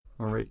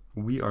All right,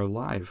 we are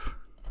live.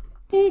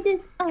 It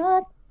is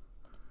odd.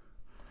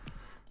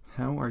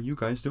 How are you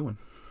guys doing?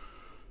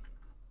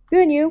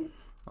 Good, and you?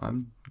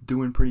 I'm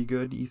doing pretty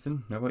good,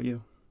 Ethan. How about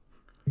you?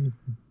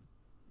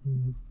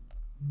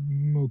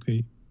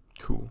 Okay.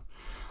 Cool.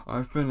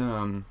 I've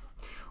been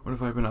what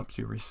have I been up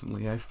to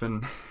recently? I've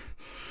been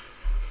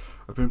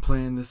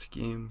playing this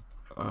game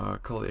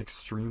called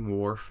Extreme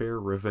Warfare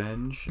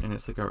Revenge, and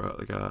it's like a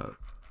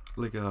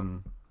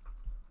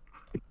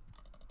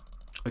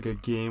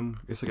game.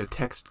 It's like a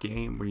text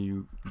game where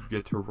you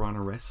get to run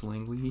a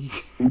wrestling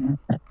league. And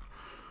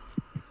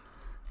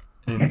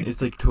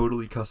it's like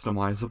totally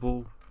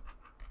customizable.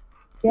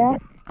 Yeah.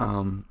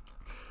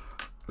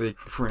 Like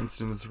for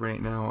instance,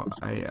 right now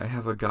I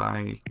have a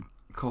guy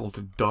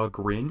called Doug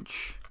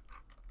Wrench.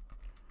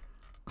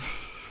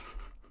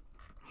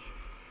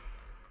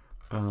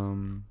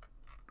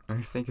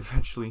 I think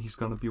eventually he's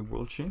gonna be a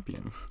world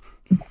champion.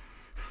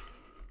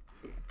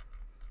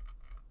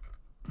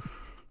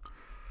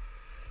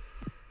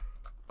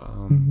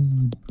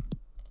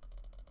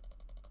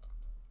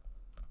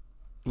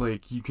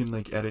 Like you can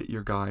like edit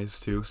your guys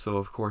too, so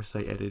of course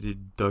I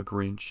edited Doug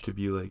Wrench to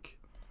be like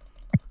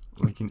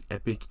an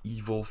epic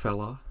evil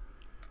fella.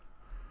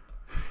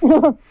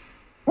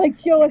 Like,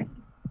 show us.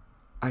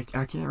 I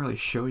can't really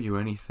show you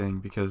anything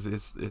because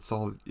it's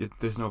all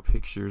there's no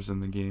pictures in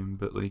the game,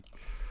 but like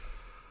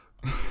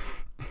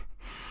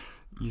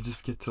you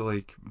just get to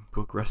like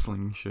book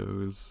wrestling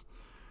shows,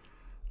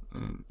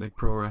 like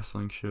pro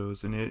wrestling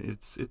shows, and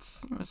it's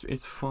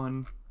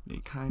fun,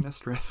 kind of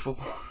stressful,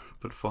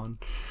 but fun.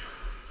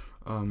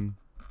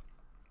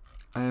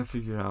 I have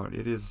figured out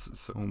it is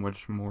so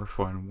much more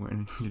fun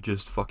when you're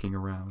just fucking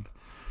around.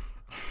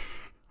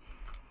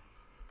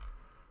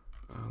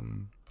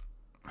 I'm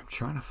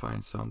trying to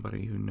find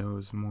somebody who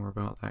knows more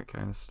about that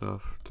kind of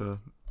stuff to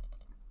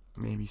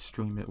maybe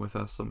stream it with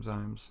us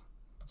sometimes.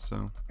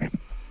 So, I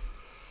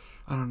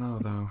don't know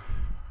though.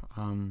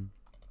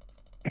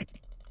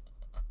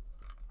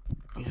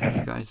 Have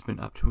you guys been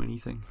up to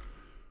anything?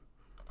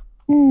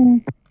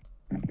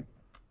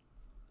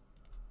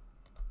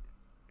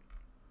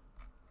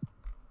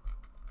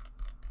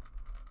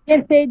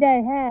 Can't say that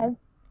I have.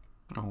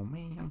 Oh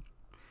man,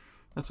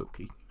 that's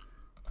okay.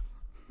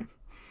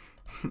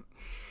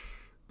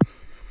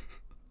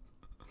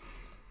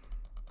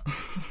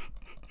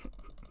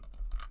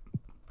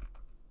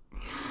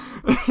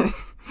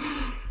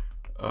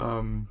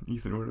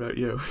 Ethan, what about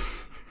you?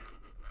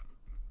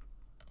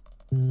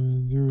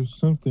 There was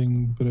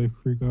something, but I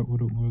forgot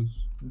what it was.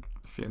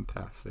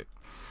 Fantastic.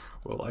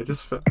 Well, I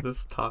just found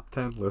this top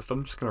 10 list.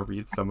 I'm just gonna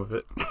read some of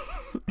it.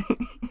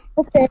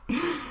 Okay.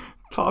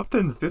 Top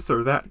 10 this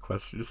or that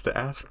questions to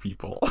ask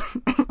people.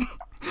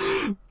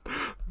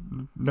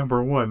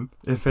 Number 1,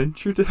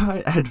 Adventure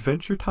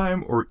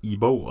Time or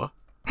Ebola?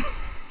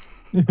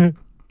 And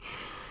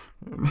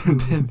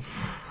then,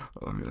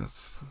 let me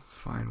just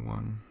find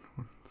one.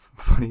 Some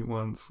funny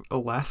ones.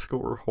 Alaska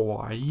or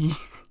Hawaii?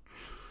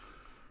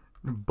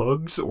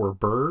 Bugs or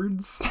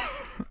birds?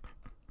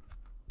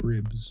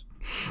 Ribs.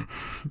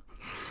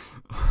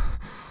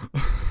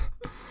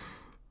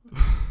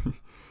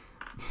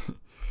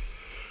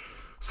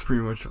 It's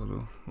pretty much all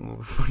the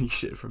funny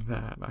shit from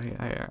that.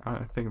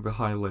 I think the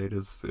highlight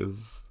is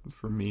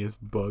for me is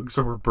bugs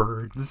or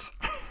birds.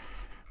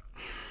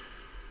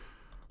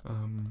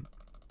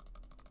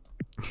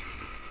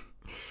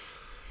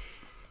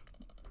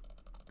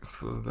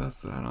 So that's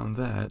that on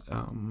that.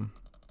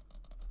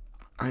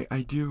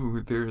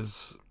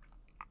 There's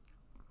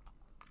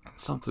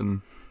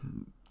something,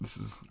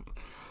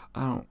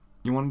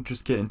 you want to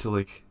just get into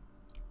like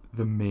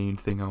the main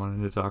thing I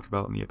wanted to talk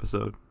about in the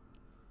episode?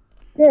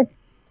 Sure.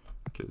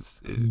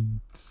 Because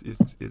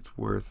it's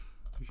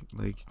worth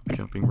like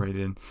jumping right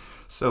in.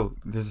 So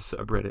there's a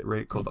subreddit,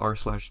 right, called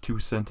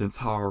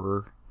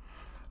r/2sentence-horror,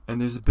 and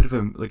there's a bit of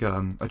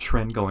a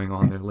trend going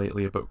on there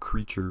lately about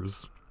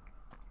creatures.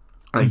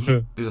 Like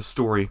there's a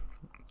story,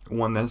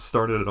 one that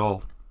started it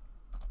all,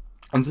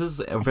 and this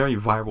is a very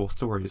viral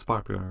story. It's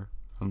popular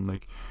on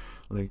like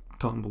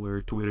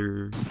Tumblr,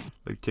 Twitter,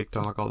 like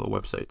TikTok, all the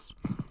websites.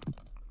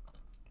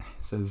 It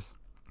says,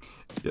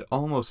 "It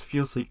almost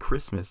feels like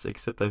Christmas,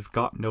 except I've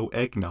got no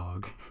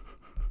eggnog.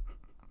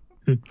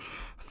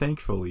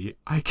 Thankfully,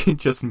 I can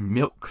just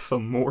milk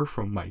some more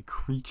from my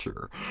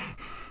creature."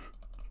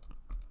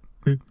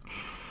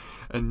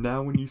 And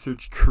now when you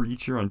search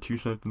creature on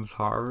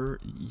 2sentence-horror,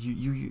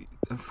 you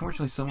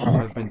unfortunately some of them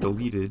have been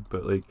deleted,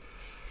 but like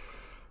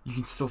you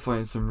can still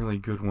find some really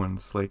good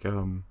ones, like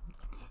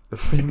the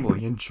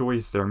family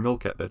enjoys their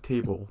milk at the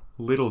table.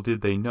 Little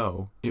did they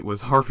know it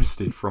was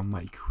harvested from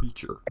my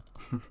creature.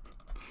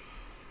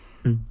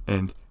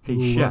 And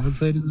hey, chef. What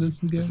website is this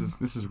again?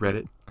 This is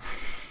Reddit.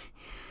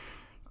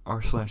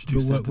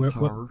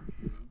 r/2sentence-horror.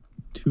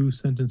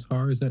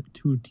 2sentence-horror? Is that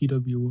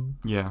 2TWO?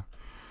 Yeah.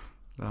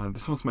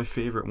 This one's my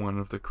favorite one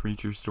of the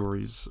creature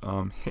stories.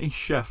 Hey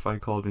chef, I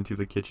called into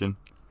the kitchen.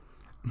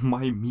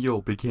 My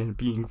meal began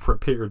being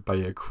prepared by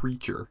a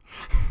creature.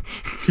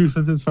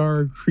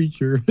 2sentence-horror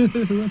creature.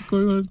 What's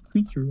going on with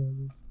creature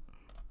on this?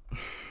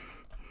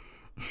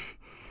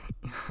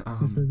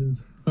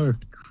 Descendants are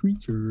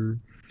creature.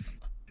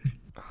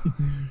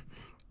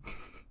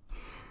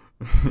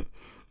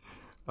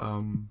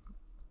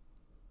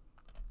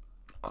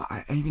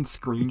 I even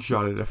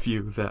screenshotted a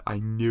few that I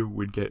knew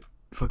would get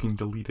fucking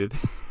deleted.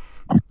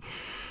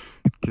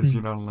 Because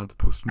you're not allowed to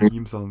post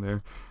memes on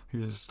there.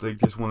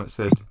 There's one that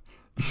said,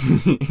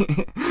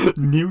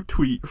 new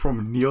tweet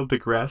from Neil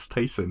deGrasse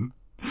Tyson.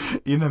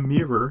 In a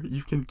mirror,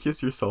 you can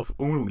kiss yourself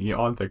only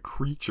on the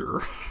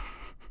creature.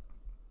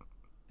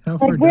 How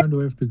far down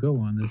do I have to go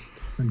on this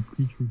different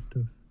creature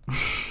stuff?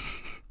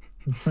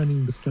 I'm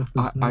finding the stuff.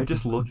 I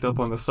just looked up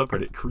on the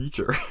subreddit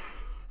creature.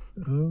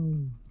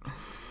 Oh.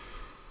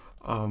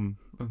 The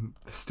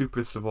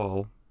stupidest of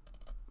all,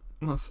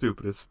 not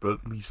stupidest, but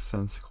at least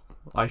sensical.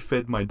 I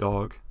fed my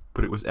dog,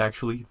 but it was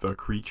actually the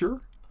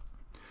creature.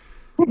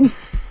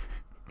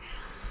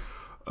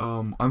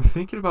 I'm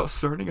thinking about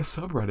starting a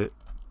subreddit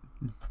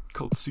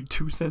called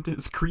Two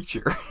Sentence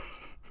Creature.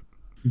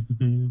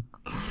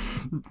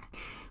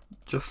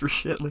 Just for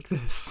shit like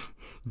this.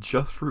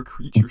 Just for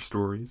creature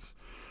stories.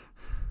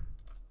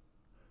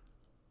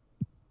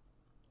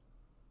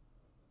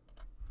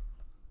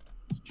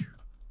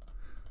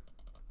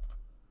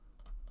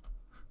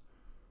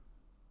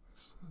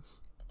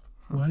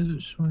 Why is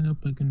it showing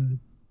up like in...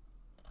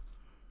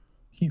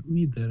 I can't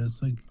read that.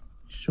 It's like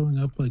showing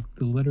up like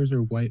the letters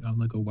are white on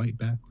like a white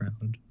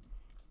background.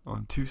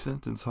 On Two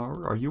Sentence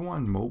Horror? Are you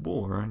on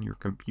mobile or on your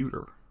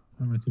computer?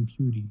 On my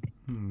computer.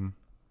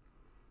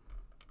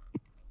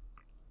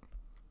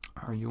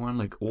 Are you on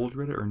like old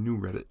Reddit or new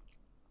Reddit?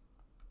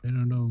 I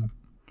don't know.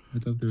 I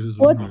thought there was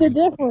What's the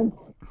difference?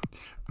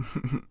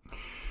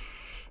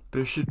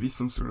 There should be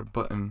some sort of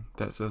button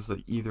that says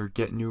like either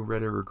get new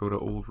Reddit or go to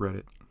old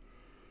Reddit.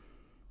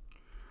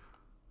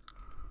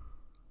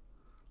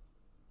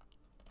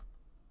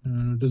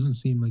 It doesn't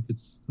seem like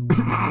it's the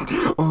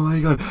one. Oh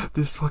my god,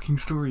 this fucking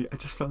story. I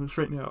just found this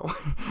right now.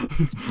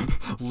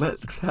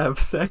 Let's have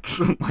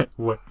sex, my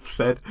wife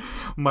said.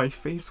 My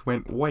face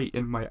went white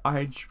and my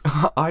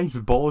eyes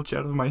bulged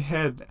out of my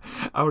head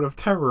out of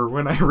terror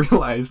when I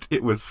realized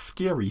it was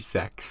scary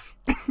sex.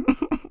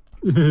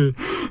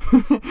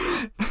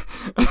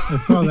 I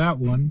saw that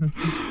one.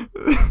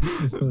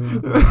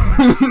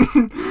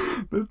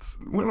 That's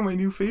one of my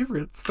new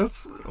favorites.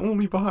 That's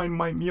only behind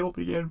my meal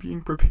began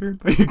being prepared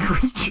by a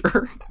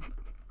creature.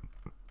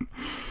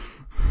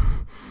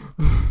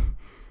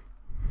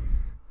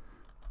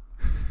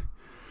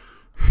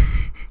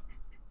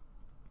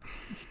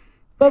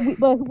 But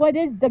what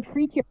is the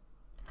creature?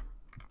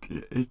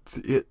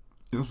 It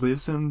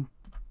lives in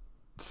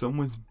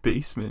someone's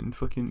basement and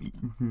fucking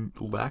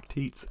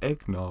lactates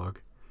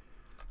eggnog.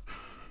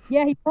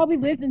 Yeah, he probably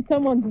lives in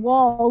someone's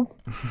walls.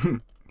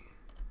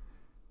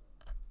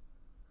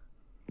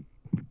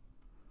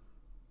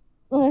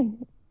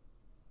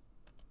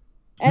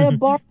 At a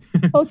bar,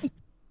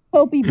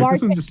 Kopi bar.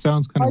 This one just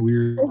sounds kind of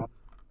weird.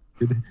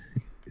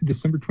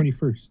 December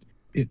 21st.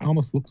 It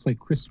almost looks like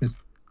Christmas.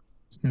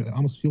 No, it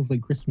almost feels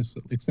like Christmas,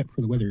 except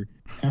for the weather.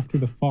 After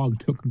the fog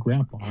took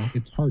Grandpa,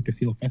 it's hard to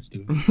feel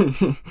festive.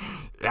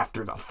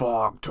 After the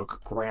fog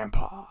took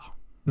Grandpa.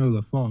 No,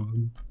 the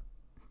fog.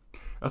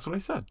 That's what I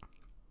said.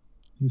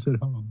 You said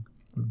hog.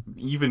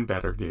 Even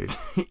better, dude.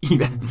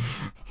 Even.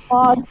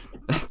 Fog.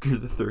 After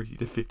the 30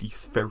 to 50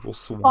 feral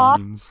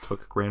swines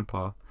took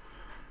Grandpa.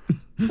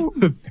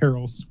 The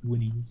feral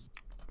swinies.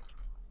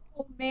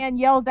 Old man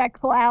yells at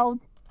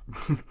clouds.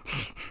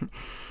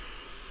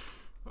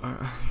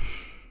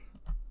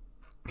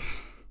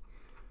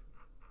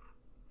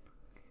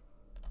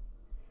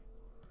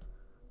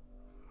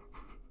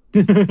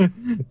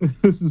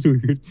 This is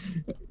weird.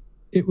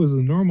 It was a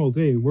normal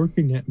day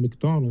working at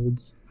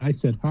McDonald's. I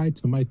said hi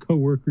to my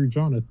coworker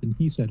Jonathan.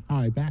 He said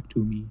hi back to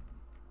me.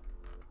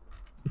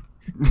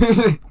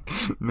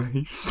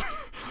 Nice.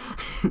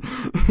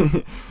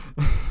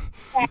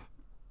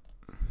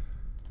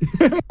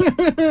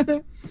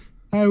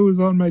 I was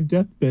on my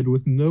deathbed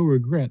with no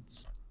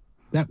regrets.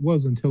 That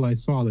was until I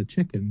saw the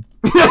chicken.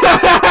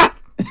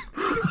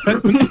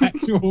 That's an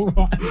actual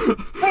one.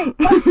 Wait,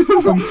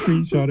 I'm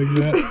screenshotting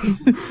that.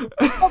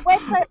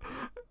 what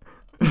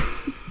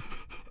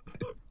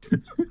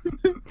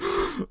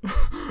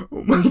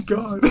Oh my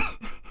god.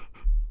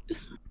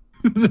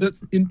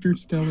 That's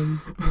Interstellar.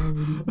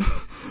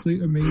 It's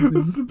like amazing.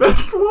 That's the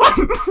best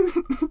one.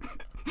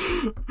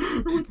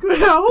 What the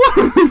hell?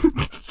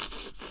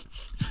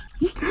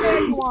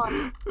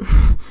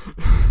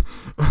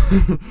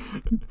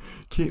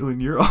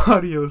 Caitlin, your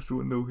audio's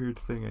doing the weird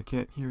thing. I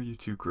can't hear you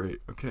too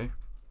great, okay?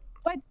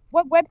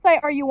 What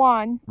website are you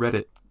on?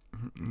 Reddit.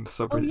 The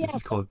subreddit yeah.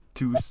 is called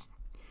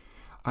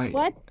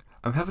What?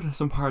 I'm having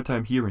some hard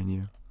time hearing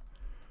you.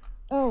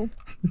 Oh.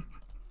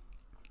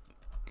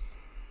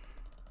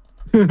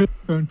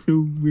 Found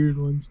two weird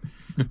ones.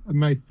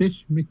 My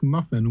fish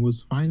McMuffin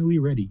was finally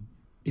ready.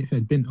 It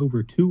had been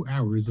over 2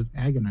 hours of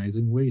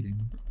agonizing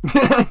waiting.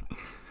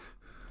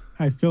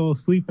 I fell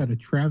asleep at a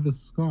Travis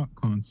Scott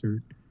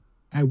concert.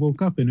 I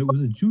woke up and it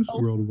was a Juice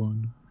WRLD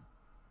one.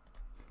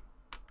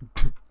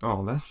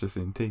 Oh, that's just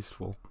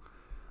intasteful.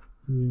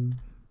 Yeah.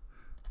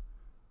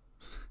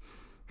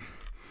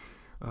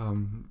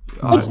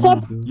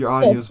 Which your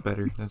audio's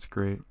better. That's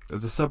great. The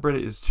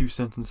subreddit is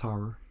 2-sentence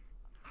horror.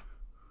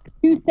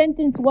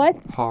 2-sentence what?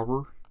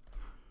 Horror.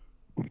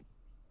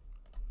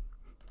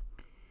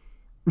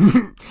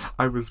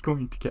 I was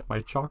going to get my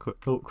chocolate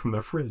milk from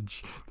the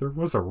fridge. There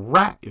was a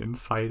rat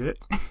inside it.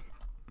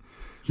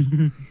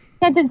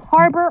 Sentence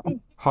harbor.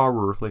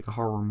 Horror, like a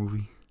horror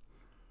movie.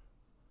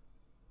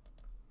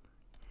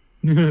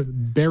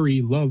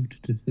 Barry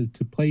loved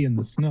to play in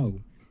the snow,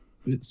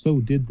 but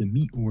so did the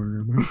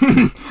meatworm.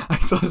 I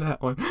saw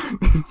that one.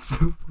 It's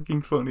so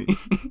fucking funny.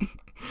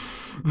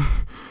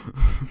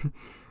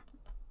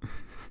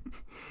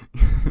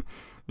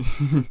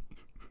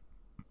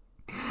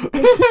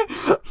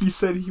 He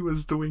said he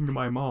was doing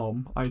my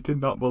mom. I did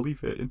not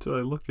believe it until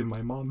I looked in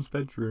my mom's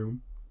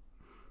bedroom.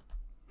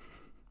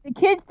 The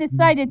kids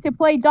decided to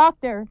play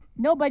doctor.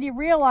 Nobody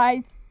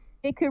realized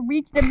they could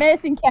reach the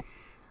medicine cabinet.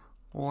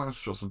 Well,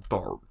 that's just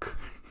dark.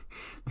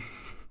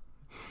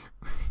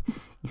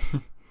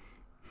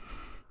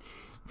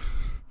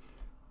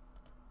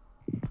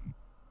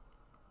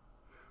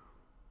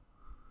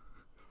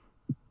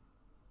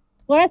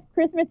 Last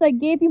Christmas I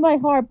gave you my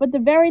heart, but the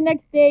very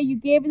next day you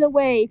gave it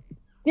away.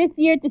 This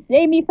year, to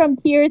save me from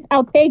tears,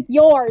 I'll take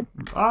yours.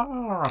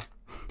 Ah!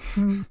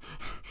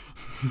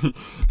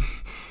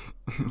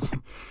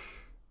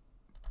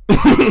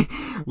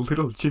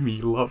 Little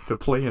Jimmy loved to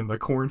play in the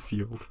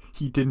cornfield.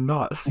 He did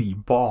not see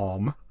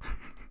Bomb.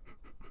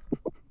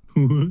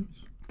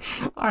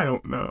 I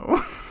don't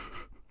know.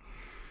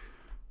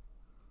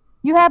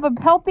 You have a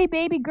healthy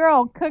baby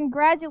girl.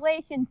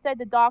 Congratulations, said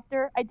the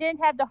doctor. I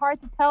didn't have the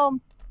heart to tell him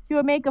she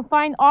would make a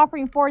fine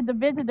offering for the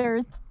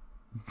visitors.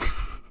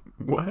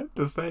 What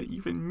does that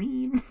even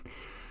mean?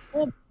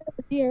 Oh,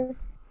 dear.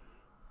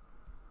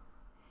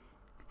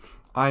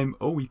 I'm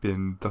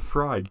open the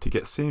fried to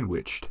get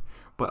sandwiched,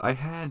 but I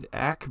had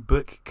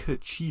Akbuk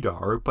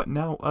Cheddar, but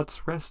now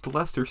us rest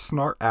Lester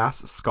snart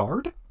ass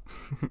scarred?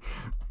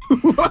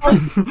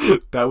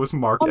 That was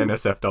marked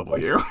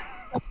NSFW.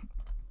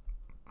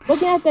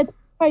 Looking at that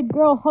terrified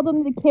girl huddled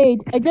in the cage,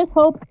 I just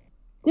hope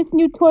this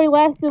new toy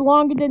lasted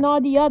longer than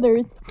all the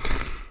others.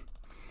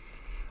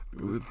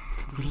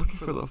 We're looking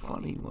for the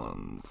funny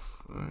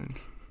ones.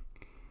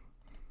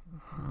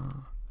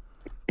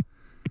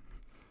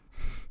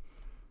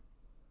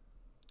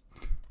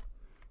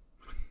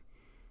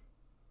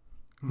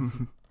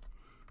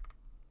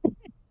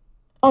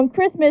 On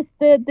Christmas,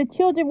 the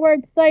children were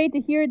excited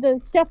to hear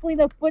the shuffling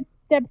of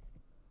footsteps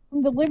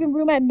from the living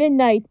room at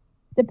midnight.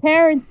 The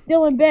parents,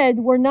 still in bed,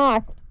 were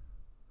not.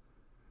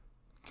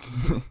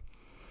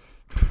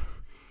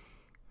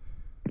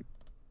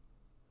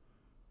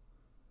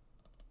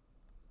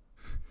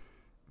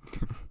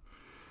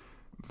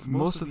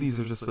 Most of these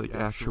are just like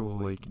actual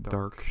like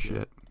dark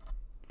shit.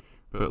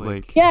 But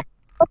like Yeah,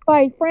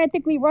 I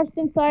frantically rushed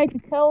inside to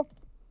tell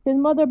his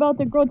mother about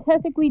the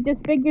grotesquely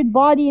disfigured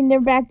body in their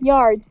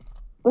backyard.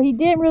 But he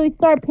didn't really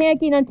start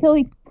panicking until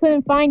he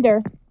couldn't find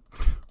her.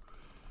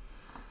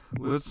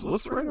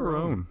 let's write our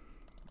own.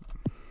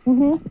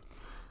 Mm-hmm.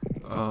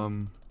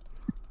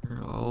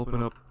 Here, I'll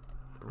open up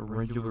a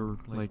regular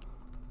like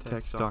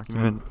text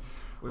document.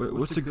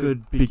 What's a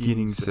good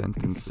beginning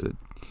sentence?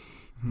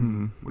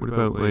 What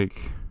about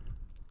like?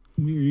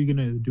 Are you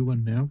gonna do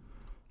one now?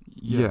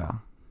 Yeah.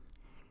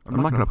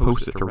 I'm not gonna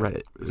post it to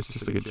Reddit. It's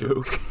just like a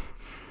joke.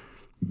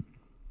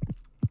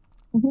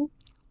 Mm-hmm.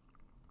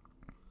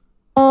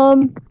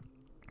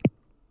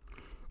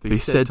 They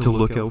said to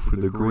look out for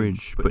the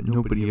Grinch, but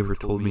nobody ever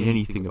told me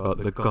anything about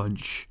the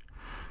Gunch.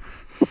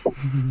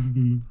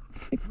 The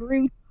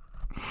Groot.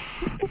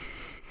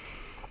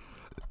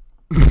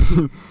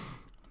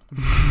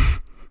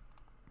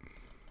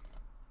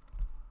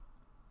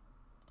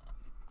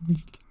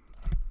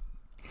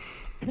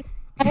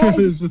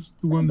 There's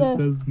just the one that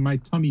says, "My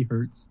tummy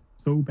hurts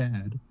so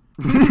bad."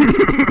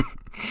 I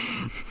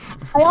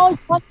always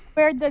wondered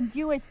where the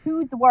Jewish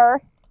Who's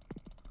were.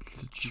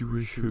 The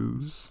Jewish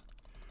Who's?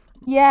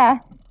 Yeah.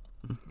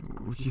 Do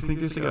you think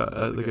there's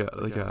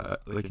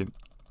like an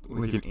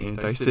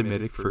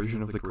anti-Semitic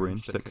version of the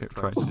Grinch that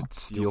tries to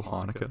steal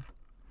Hanukkah?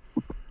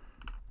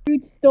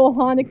 Groot stole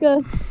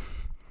Hanukkah.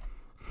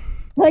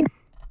 Like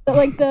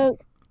the.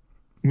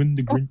 When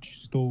the Grinch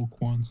stole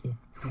Kwanzaa.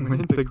 When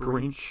the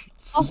Grinch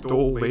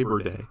stole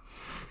Labor Day.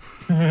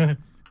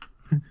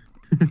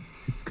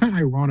 It's kind of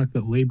ironic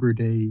that Labor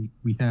Day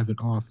we have it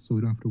off so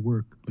we don't have to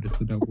work, but it's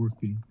without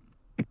working.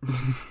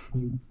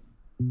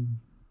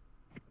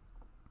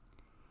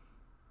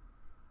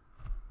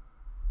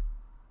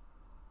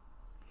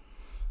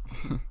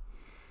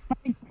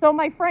 So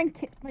my friend,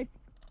 I'm trying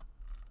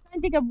to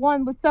think of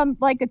one with some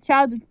like a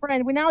childhood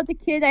friend. When I was a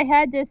kid, I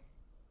had this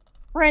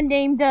friend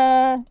named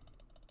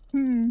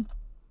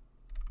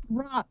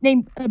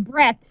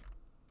Brett.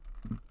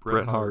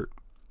 Bret Hart.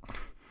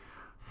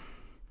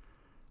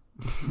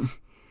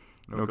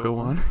 No, go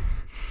on.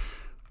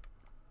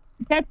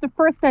 That's the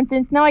first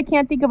sentence. Now I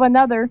can't think of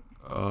another.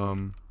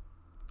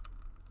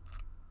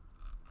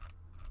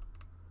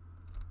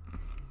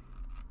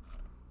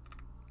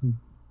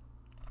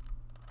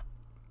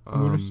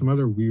 What are some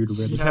other weird He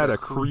Reddit? had a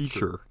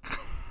creature.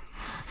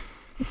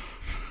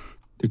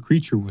 The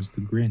creature was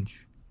the Grinch.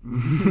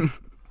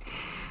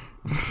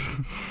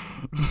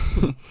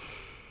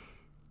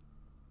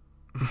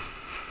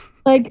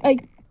 Like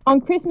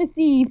on Christmas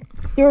Eve,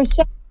 they were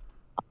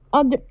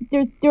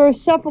they were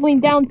shuffling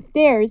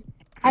downstairs.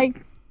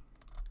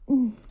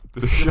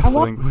 The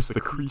shuffling was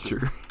the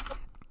creature.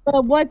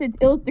 Well, it wasn't.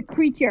 It was the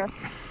creature.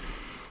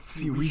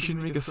 See, we should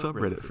make a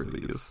subreddit for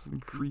these.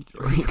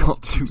 Creature. We call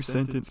it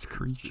 2-sentence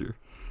creature.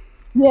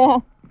 Yeah,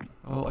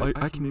 Oh,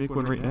 I can make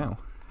one right now.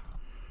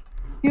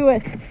 do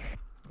it.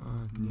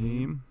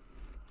 Name.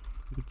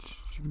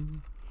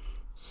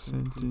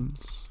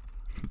 2-sentence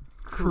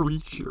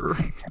creature.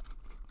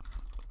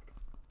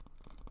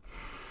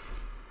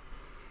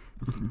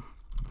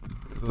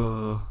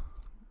 The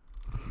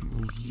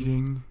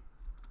leading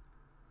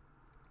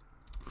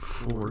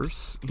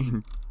force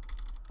in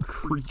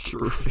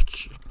creature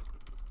fiction.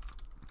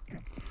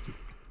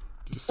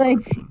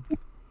 Description.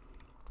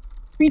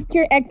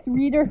 Creature X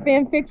Reader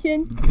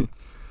fanfiction.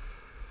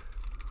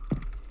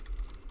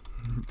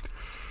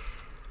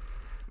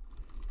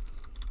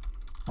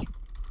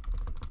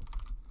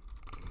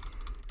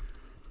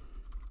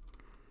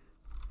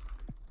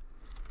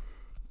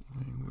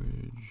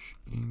 Language,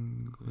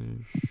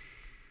 English.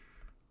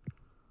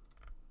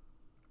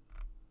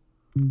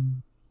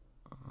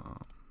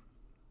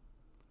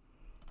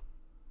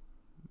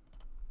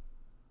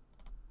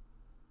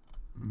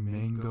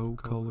 Mango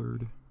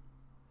colored.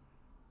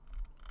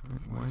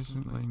 Why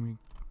isn't it letting me?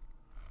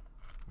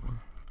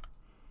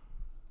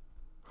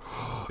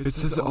 It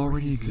says it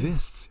already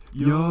exists.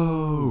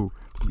 Yo!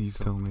 Please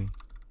tell me.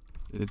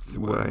 It's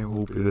what I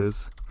hope it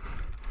is.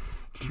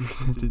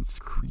 2-sentence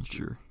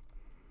creature.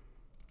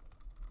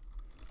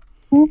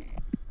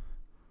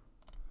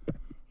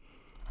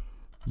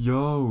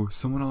 Yo,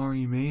 someone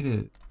already made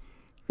it.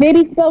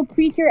 Maybe spell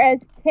creature as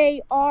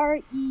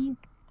KREA.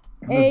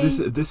 No,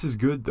 this is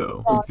good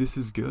though. Like, this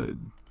is good.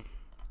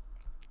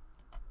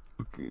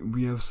 Okay,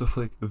 we have stuff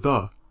like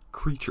the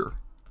creature.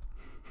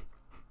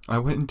 I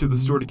went into the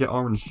store to get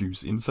orange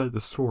juice. Inside the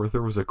store,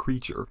 there was a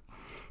creature.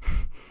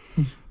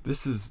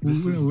 This is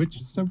Which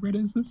subreddit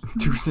is this?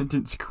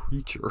 2-sentence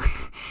creature.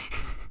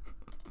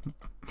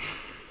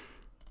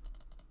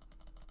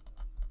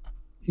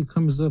 It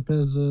comes up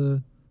as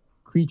a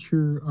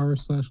creature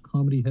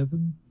r/comedy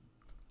heaven.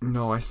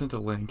 No, I sent a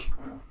link.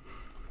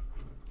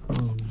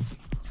 Oh.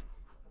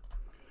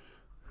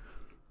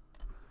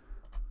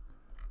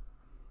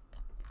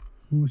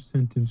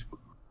 Two-sentence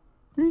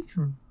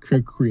creature.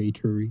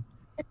 Creatory.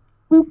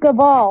 Luke of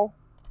all.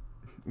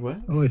 What?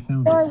 Oh, I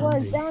found There I it.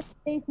 was down in the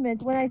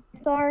basement when I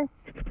saw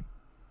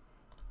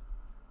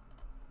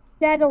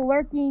shadow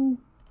lurking.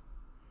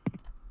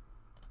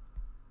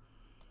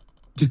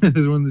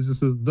 There's one that just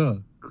says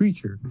the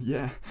creature.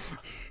 Yeah.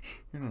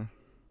 Yeah.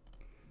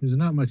 There's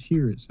not much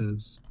here, it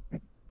says.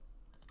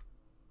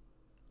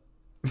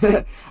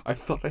 I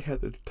thought I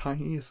had the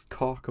tiniest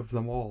cock of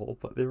them all,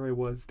 but there I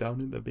was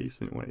down in the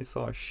basement when I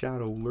saw a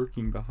shadow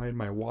lurking behind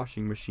my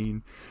washing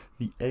machine.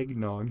 The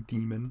eggnog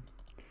demon.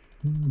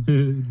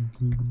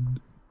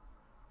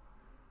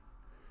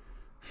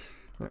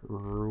 That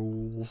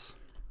rules.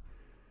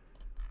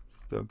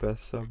 It's the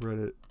best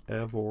subreddit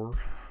ever.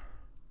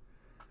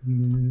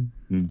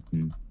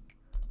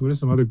 What are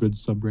some other good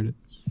subreddits?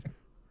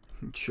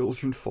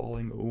 Children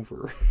falling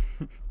over.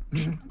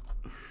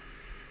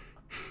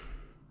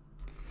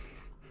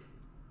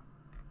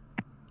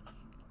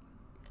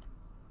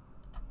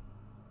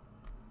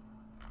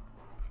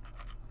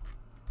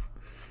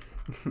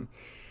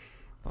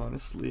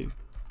 Honestly,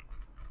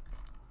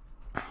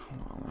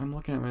 I'm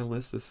looking at my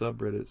list of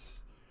subreddits.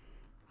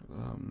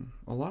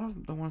 A lot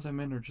of the ones I'm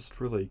in are just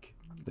for like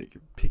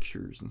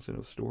pictures instead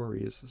of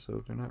stories,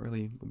 so they're not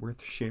really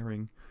worth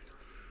sharing.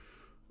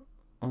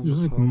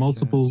 There's like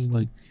multiple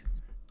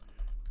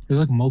there's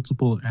like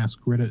multiple Ask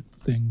Reddit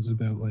things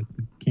about like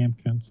the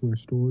camp counselor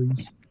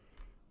stories.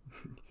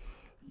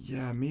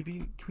 Yeah, maybe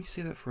can we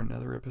say that for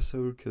another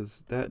episode?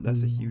 Because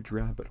that's a huge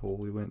rabbit hole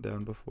we went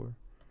down before.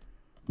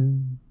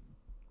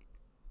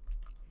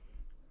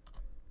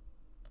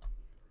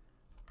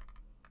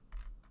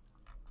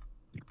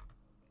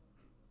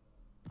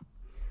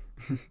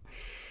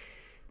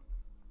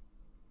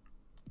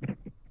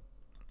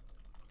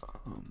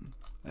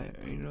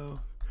 I know.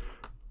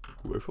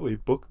 I probably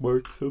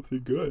bookmarked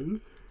something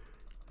good.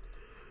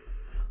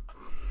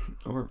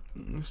 Or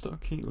let's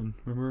talk Caitlin.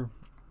 Remember,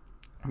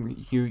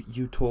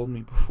 you told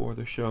me before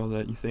the show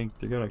that you think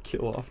they're gonna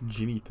kill off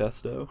Jimmy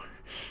Pesto.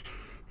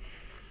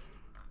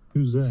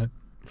 Who's that?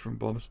 From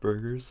Bob's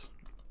Burgers.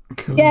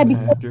 Yeah, The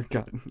because actor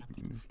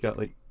he's got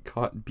like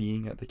caught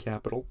being at the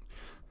Capitol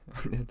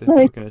at the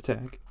Like- fucking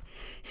attack.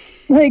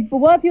 Like, but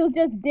what if he was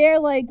just there,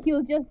 like, he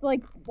was just,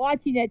 like,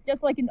 watching it,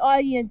 just like an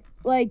audience,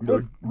 like,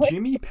 No, with-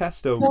 Jimmy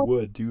Pesto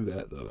would do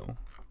that though.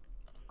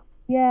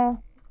 yeah.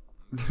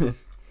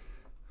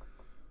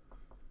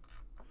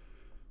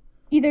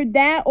 Either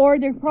that, or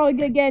they're probably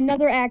gonna get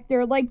another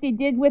actor, like they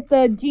did with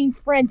Gene's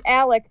friend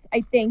Alex,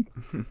 I think.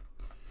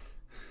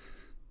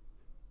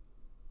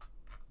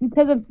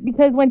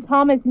 because when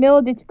Thomas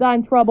Miladich got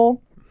in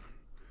trouble.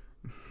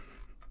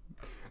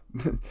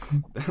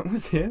 That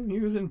was him? He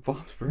was in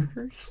Bob's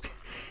Burgers?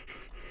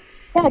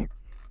 Yeah,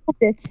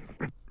 Miladich.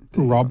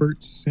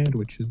 Robert's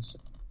sandwiches.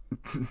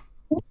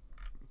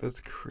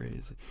 That's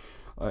crazy.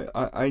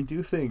 I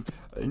do think,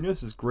 I know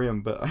this is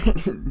grim, but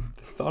the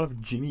thought of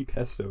Jimmy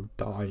Pesto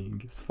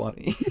dying is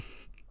funny.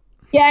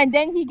 Yeah, and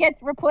then he gets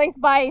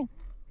replaced by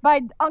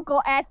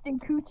Uncle Ashton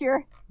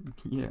Kutcher.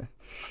 Yeah.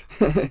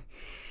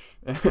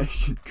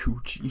 Ashton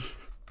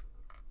Coochie.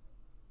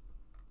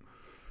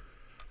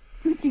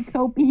 Coochie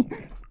Copey.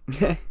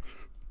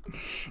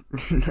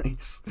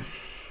 Nice.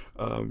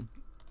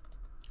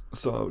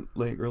 So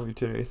like earlier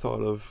today, I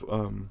thought of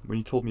when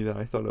you told me that,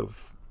 I thought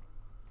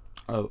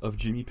of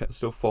Jimmy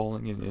Pesto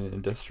falling in an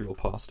industrial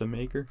pasta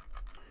maker.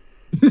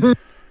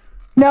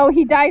 No,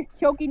 he dies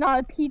choking on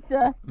a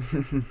pizza.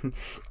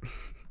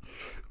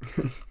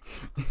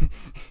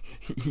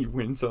 He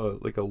wins a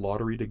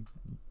lottery to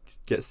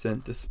get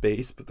sent to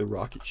space, but the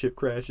rocket ship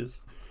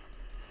crashes.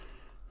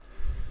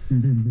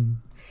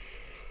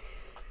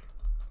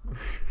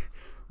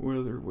 What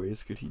other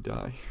ways could he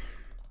die?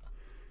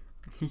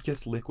 He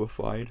gets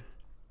liquefied.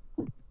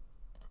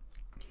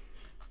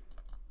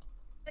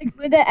 Like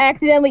Linda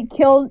accidentally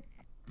killed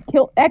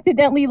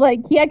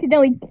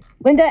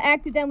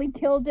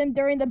him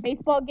during the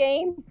baseball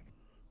game.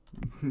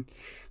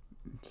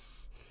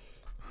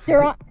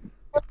 They're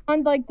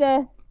on like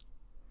they're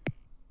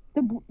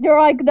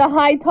like the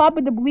high top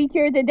of the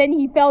bleachers, and then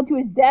he fell to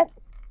his death.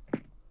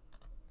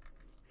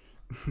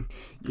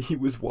 He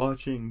was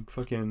watching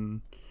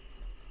fucking,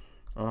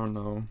 I don't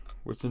know,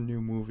 what's a new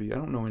movie? I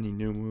don't know any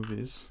new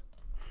movies.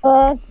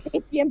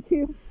 Space Jam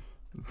 2.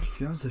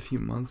 That was a few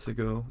months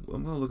ago.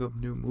 I'm gonna look up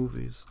new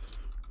movies.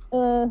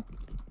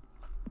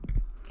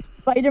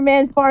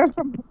 Spider-Man Far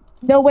From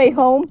No Way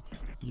Home.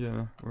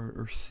 Yeah,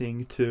 or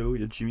Sing 2.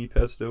 Yeah, Jimmy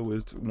Pesto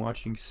was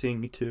watching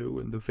Sing 2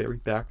 in the very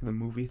back of the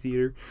movie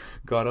theater.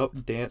 Got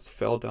up, danced,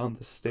 fell down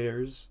the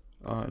stairs,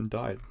 and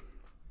died.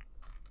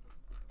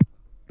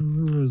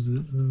 Where was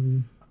it?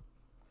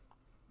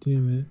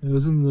 Damn it!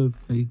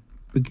 I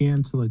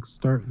began to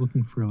start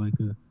looking for a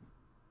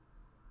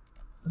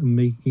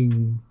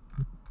making.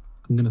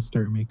 I'm gonna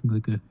start making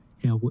a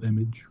hell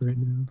image right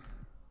now.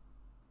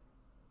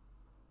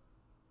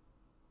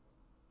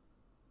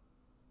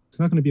 It's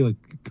not gonna be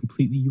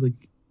completely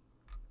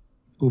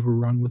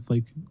overrun with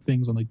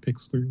things on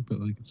Pixlr, but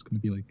it's gonna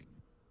be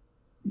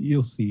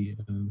you'll see.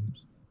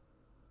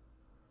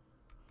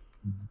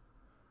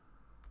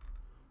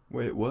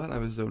 Wait, what? I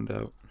was zoned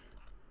out.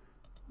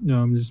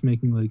 No, I'm just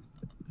making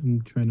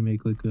I'm trying to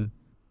make a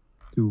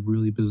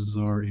really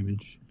bizarre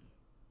image.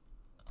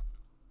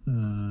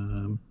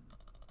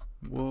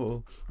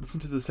 Whoa, listen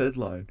to this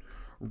headline.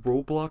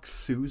 Roblox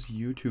sues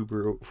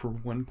YouTuber for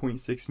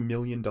 $1.6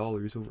 million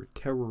over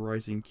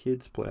terrorizing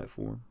kids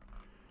platform.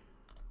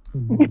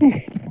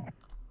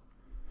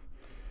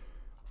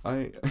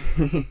 I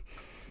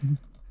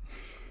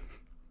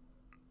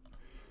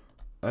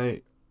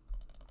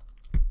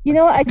You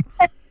know, I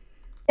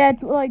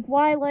that's why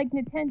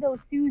Nintendo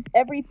sues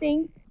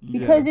everything,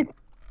 because it's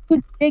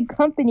a big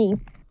company.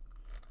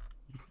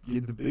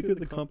 Yeah, the bigger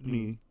the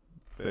company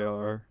they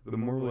are, the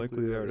more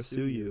likely they are to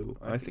sue you.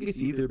 I think it's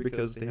either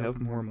because they have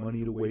more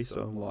money to waste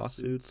on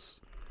lawsuits,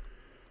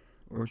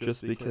 or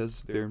just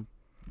because they're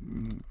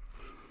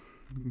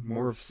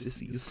more of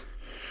sissies.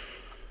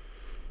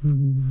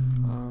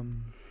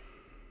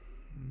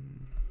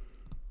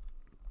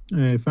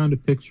 I found a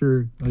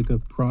picture, a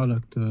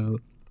product, a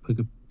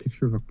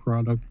picture of a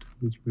product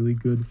that's really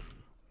good.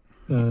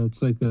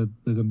 It's like a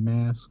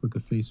mask, a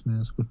face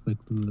mask with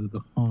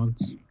the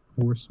Haunts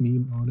horse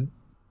meme on it.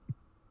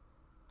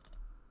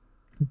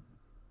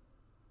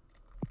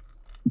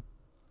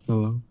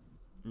 Hello?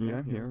 Yeah,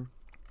 I'm here.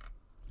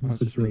 I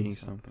What's was just it reading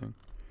called? something.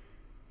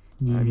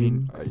 You I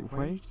mean, mean-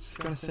 why are you just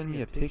gotta send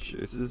me a picture?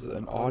 This is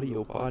an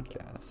audio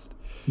podcast.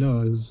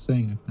 No, I was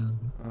saying I found it.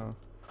 Oh.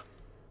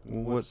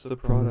 Well, what's the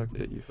product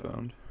that you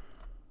found?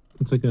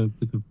 It's like a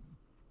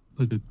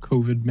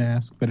COVID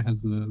mask, but it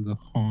has the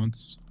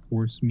Haunts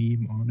horse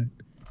meme on it.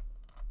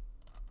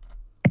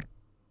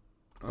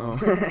 Oh.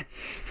 It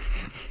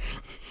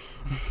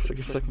took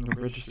a second to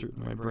register in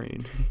my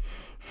brain.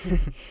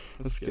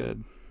 That's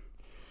good.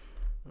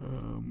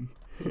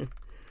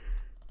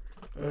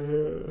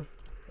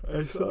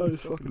 I saw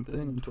this fucking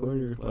thing on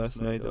Twitter last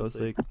night that was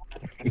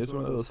it's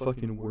one of those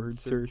fucking word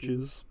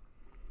searches.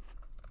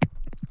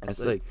 It's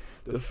the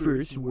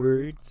first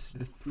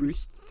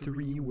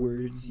three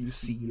words you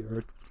see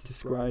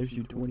describes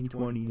you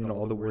 2020, and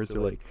all the words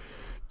are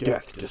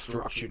death,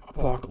 destruction,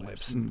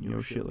 apocalypse,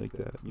 and shit like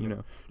that.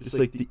 Just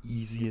the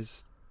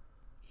easiest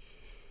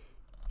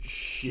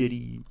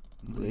shitty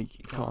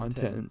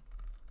content.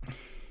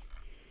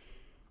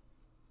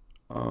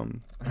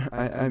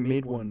 I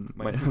made one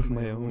of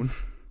my own.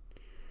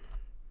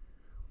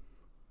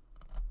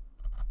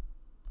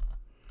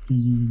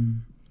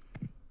 And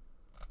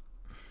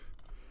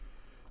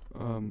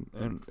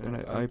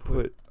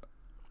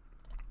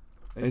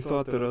I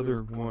thought that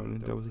other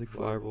one that was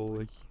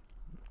viral,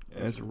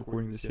 as of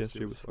recording this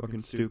yesterday, was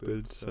fucking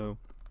stupid, so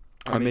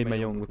I made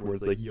my own with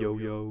words like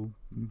yo-yo,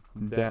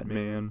 that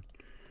man,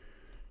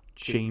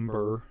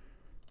 chamber,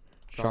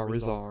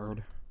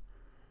 Charizard,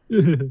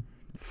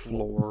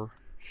 floor,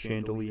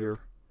 chandelier,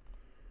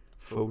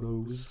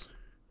 photos,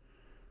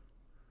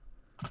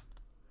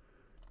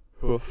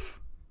 hoof.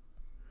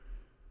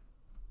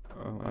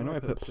 I know I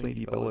put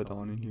Lady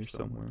Belladon in here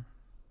somewhere.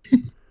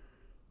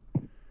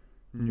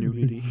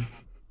 Nudity.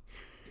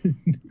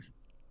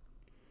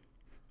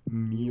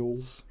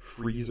 Meals,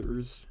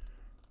 freezers,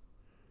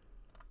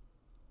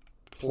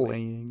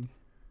 playing,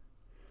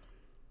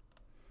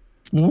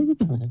 How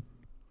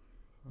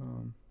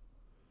um,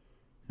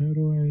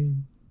 do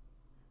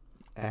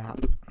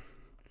app,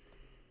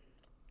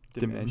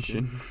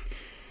 dimension,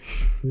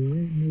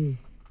 I...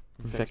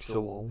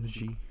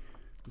 vexillology.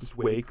 It's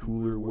way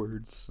cooler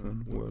words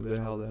than what the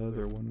hell the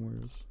other one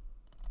was.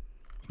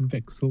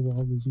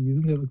 Vexillology.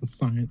 Isn't that like the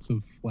science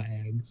of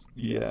flags?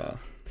 Yeah.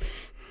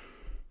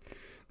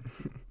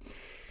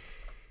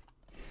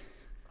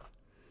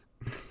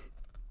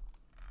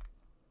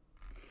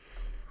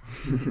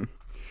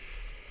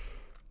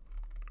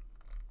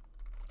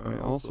 I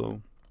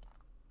also,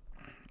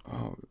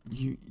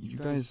 you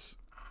guys,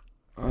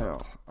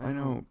 I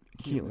know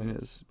Caitlin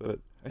is, but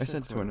I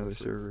sent it to another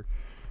server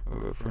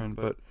of a friend,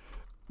 but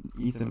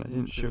Ethan, I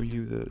didn't show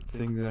you the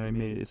thing that I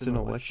made. It's an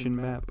election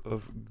map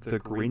of the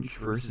Grinch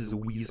versus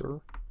Weezer.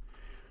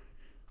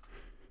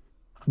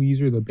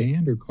 Weezer the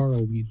band or Carl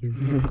Weezer?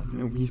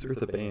 No, Weezer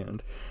the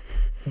band.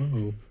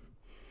 Oh.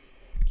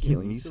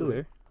 Caitlin, you still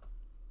there?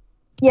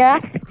 Yeah.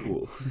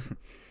 Cool.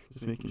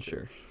 Just making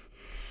sure.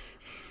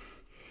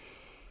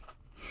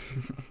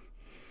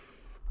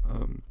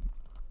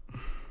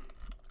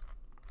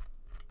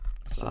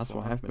 So that's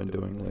what I've been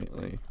doing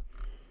lately.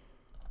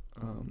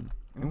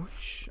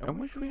 I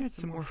wish we had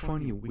some more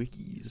funny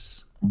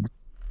wikis.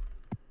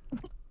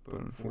 But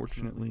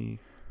unfortunately,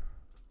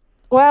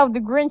 Wow, the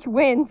Grinch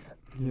wins.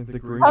 yeah, the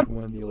Grinch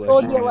won the Oh,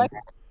 election. the election.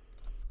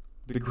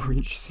 The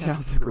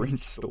Grinch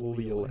stole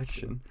the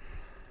election.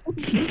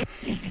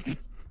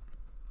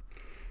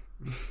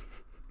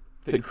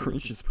 The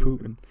Grinch is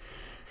Putin.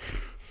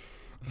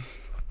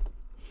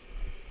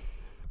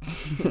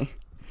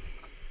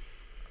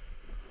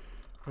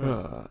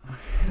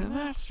 And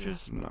that's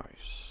just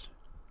nice.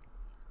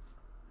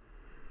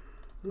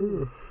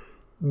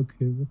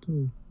 Okay,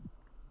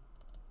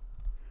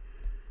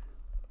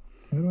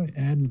 how do I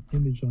add an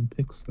image on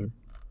Pixlr?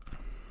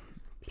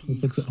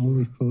 It's like the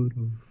only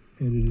photo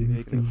editing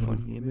Making a thing.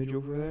 funny image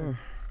over there.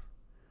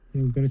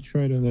 Yeah, I'm gonna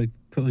try to like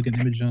put like an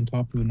image on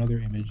top of another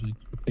image, like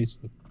replace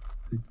it.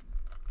 I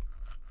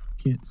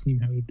can't seem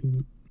how to do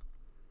it.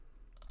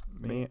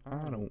 Man,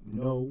 I don't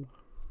know.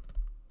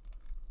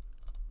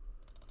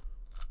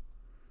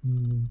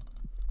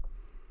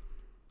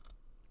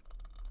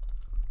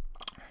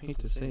 I hate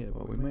to say it,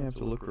 but we may have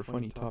to look for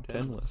funny top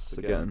 10 lists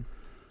again.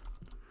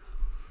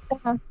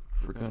 Uh-huh.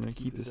 If we're gonna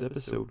keep this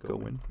episode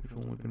going. We've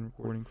only been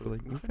recording for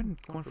we've been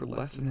going for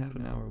less than half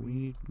an hour.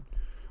 We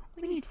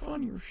need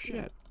funnier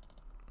shit.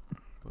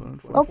 But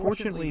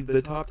unfortunately,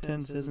 the top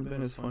 10s hasn't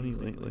been as funny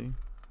lately.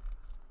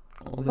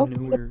 All the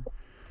newer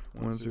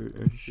ones are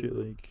shit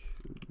like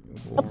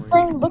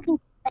boring. I'm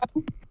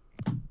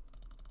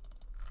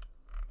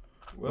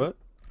What?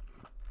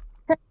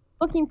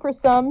 looking for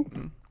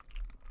some.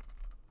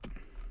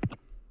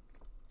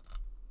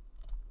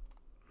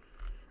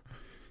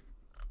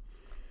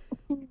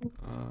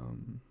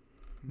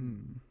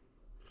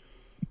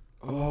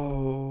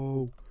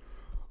 Oh,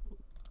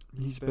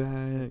 he's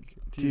back.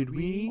 Did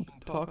we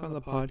talk on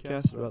the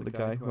podcast about the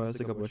guy who has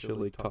like a bunch of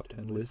like top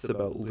 10 lists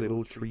about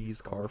Little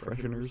Trees car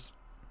fresheners?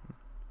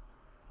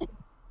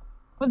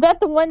 Was that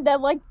the one that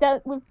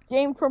that with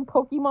James from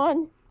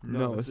Pokemon?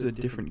 No, it's a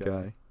different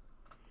guy.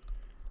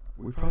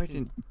 We probably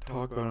didn't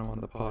talk about him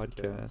on the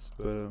podcast,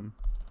 but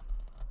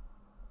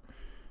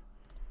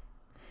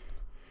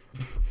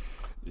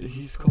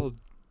he's called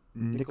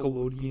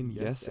Nickelodeon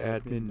Yes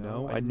Admin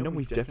No. I know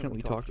we've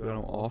definitely talked about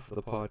him off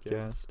the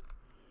podcast.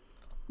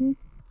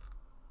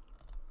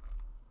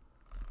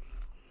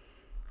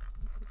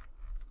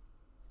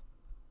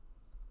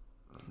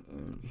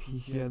 He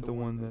had the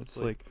one that's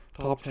like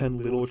top 10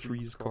 Little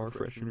Trees car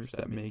fresheners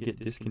that may get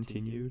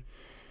discontinued.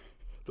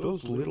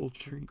 Those Little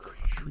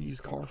Trees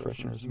car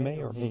fresheners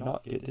may or may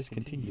not get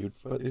discontinued,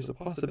 but there's a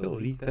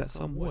possibility that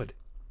some would.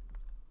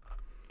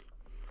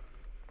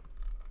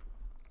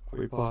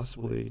 Quite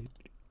possibly.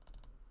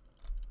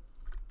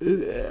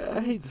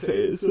 I hate to say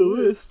it, it's a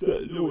list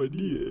that no one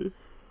needed.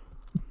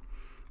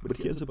 But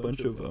he has a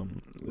bunch of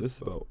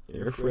lists about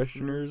air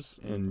fresheners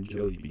and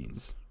jelly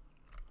beans.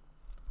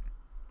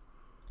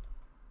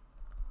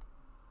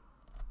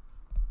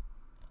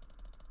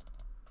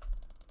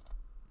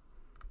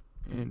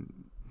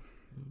 And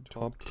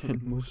top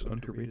 10 most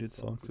underrated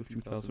songs of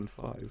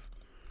 2005.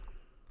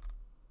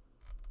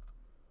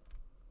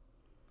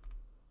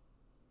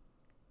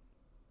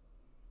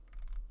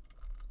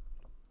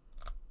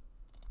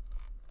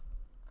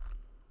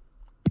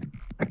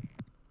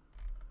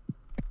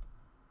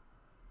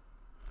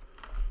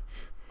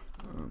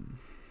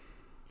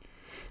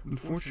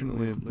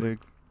 Unfortunately, like,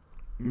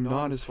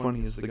 not as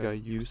funny as the guy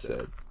you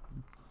said.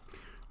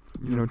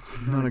 You know,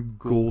 not a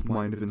gold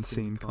mine of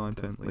insane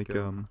content like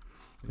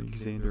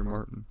Xander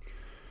Martin.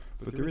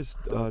 But there is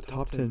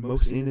top 10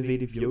 most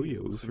innovative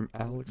yo-yos from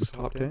Alex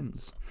Top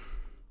 10s.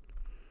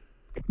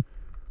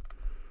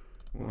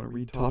 Want to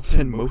read top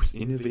 10 most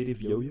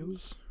innovative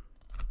yo-yos?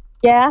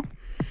 Yeah.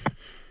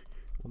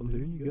 Well, there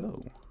you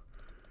go.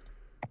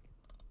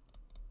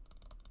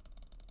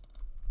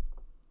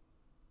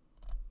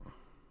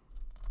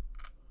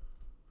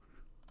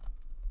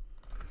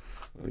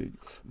 Like,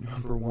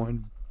 number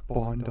 1,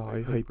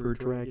 Bondi Hyper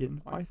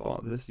Dragon. I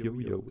thought this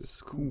yo-yo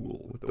was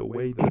cool with the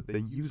way that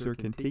the user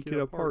can take it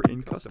apart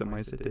and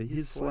customize it to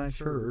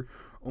his/her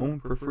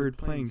own preferred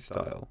playing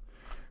style.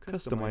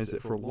 Customize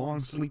it for long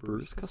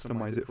sleepers,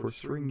 customize it for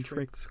string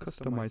tricks,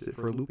 customize it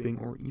for looping,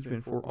 or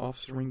even for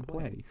off-string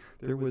play.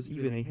 There was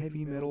even a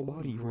heavy metal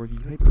body for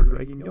the Hyper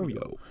Dragon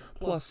yo-yo.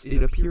 Plus,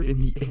 it appeared in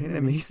the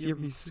anime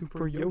series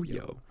Super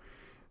Yo-Yo.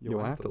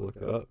 You'll have to look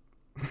that up.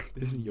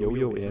 There's a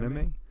yo-yo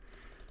anime?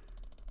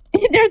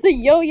 There's a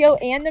yo-yo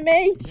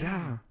anime?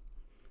 Yeah.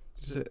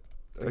 There's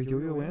a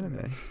yo-yo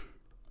anime.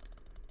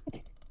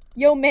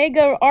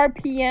 Yomega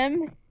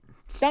RPM.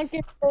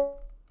 Duncan.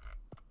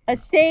 A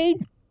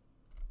Sage.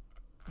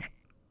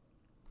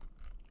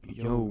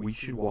 Yo, we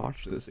should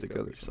watch this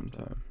together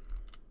sometime.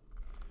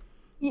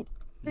 The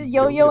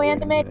yo-yo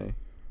anime?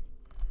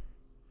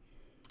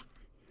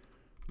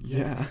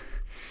 Yeah.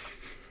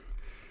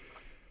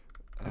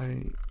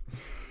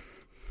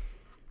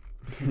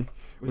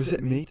 Was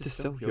it made to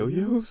sell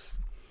yo-yos?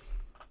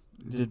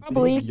 Did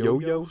Probably. Big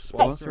Yo-Yo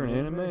sponsor an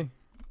anime?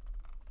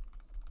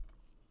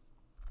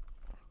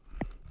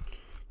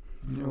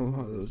 You know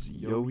how those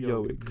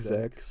yo-yo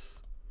execs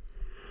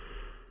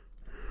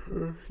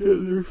get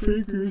their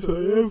fingers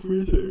on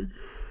everything.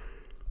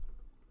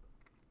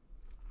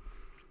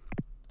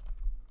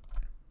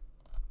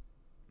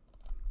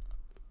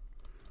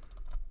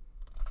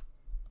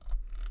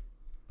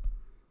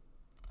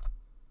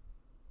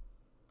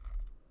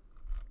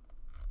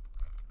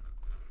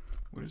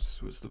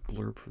 What's the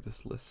blurb for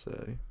this list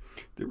say?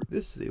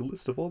 This is a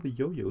list of all the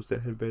yo-yos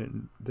that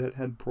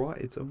had brought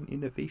its own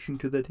innovation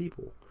to the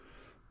table.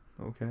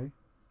 Okay.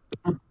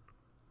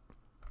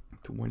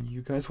 Do one of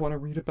you guys want to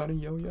read about a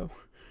yo-yo?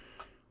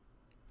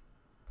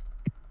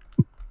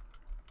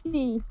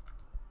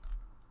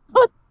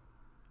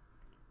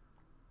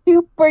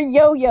 Super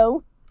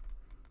yo-yo.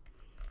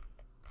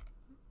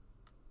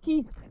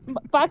 Jeez,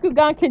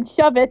 Bakugan can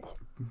shove it.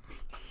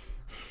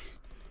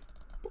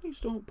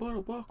 Please don't put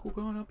a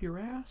Bakugan up your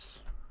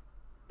ass.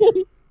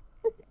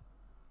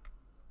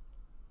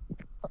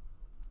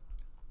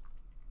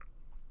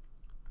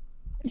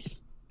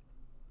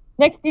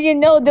 Next thing you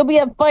know, they'll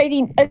be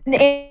fighting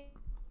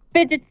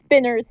fidget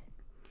spinners.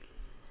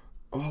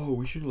 Oh,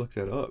 we should look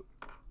that up.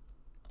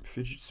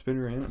 Fidget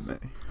spinner anime.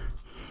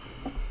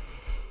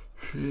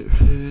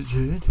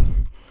 Fidget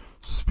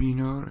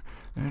spinner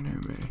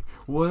anime.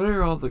 What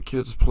are all the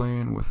kids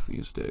playing with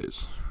these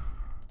days?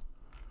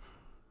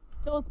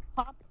 Those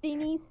pop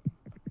thingies.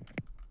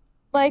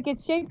 Like,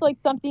 it's shaped like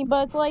something,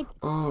 but it's like...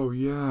 Oh,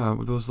 yeah,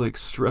 those, like,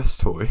 stress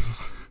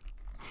toys.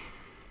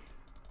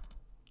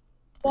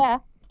 Yeah.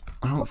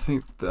 I don't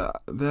think I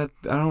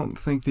don't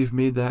think they've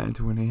made that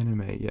into an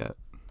anime yet.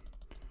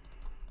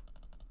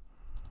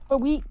 But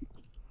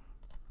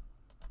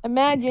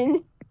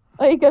imagine,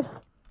 like,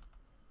 a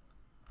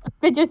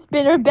fidget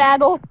spinner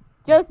battle.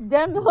 Just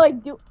them,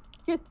 like,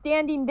 just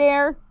standing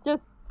there,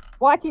 just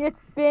watching it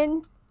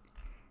spin.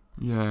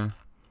 Yeah.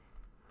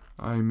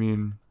 I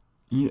mean,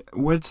 yeah,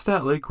 what's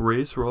that, like,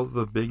 race where all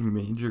the big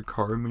major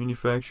car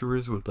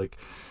manufacturers would, like,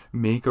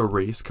 make a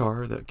race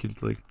car that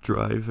could, like,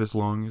 drive as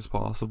long as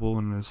possible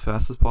and as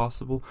fast as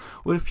possible?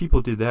 What if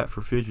people did that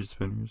for fidget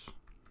spinners?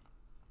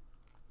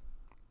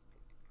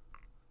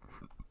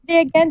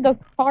 Again, the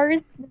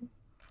cars.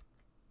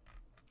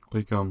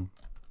 Like,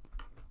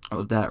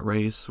 that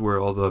race where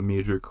all the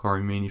major car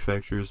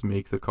manufacturers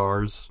make the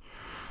cars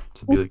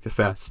to be, like, the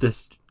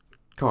fastest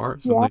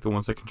cars and, like, the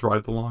ones that can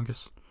drive the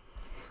longest.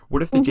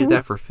 What if they did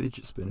that for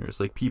fidget spinners?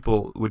 Like,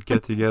 people would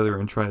get together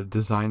and try to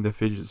design the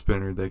fidget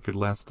spinner that could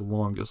last the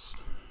longest.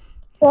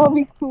 That would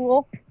be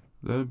cool.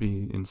 That would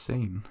be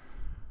insane.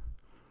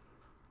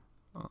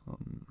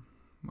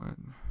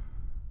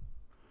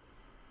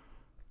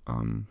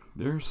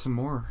 There's some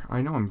more.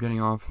 I know I'm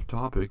getting off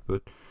topic,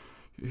 but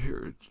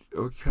here,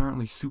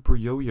 apparently Super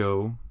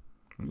Yo-Yo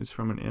is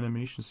from an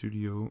animation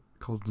studio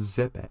called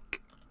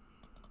Zebek.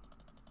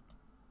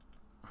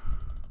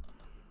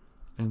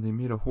 And they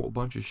made a whole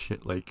bunch of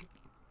shit like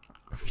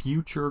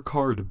Future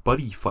Card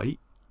Buddy Fight,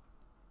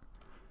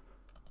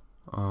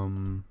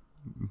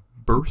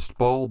 Burst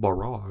Ball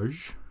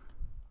Barrage,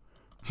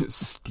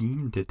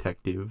 Steam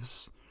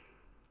Detectives,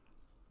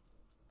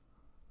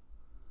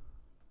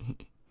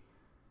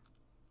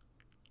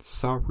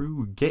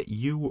 Saru Get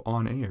You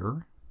on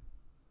Air.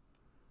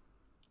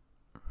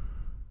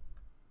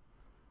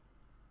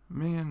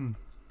 Man,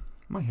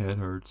 my head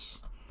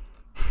hurts.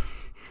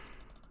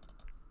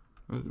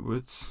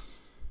 What's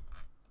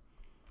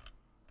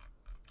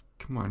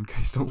Come on,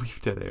 guys, don't leave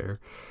dead air.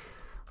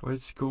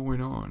 What's going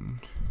on?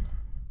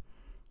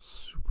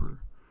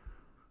 Super.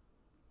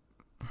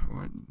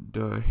 What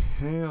the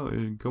hell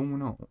is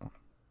going on?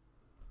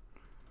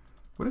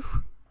 What if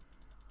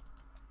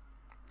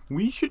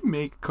we should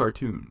make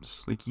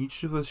cartoons? Like,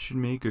 each of us should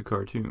make a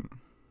cartoon.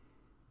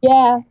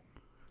 Yeah.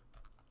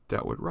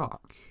 That would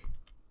rock.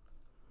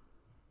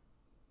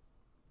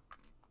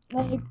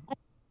 Like, I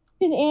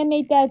should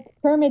animate that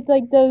Kermit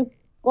like the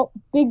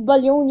big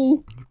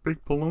baloney.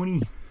 Big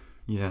baloney.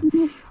 Yeah.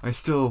 I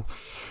still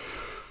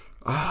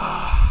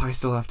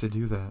have to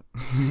do that.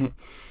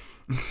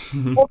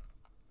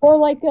 Or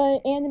like an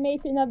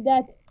animation of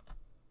that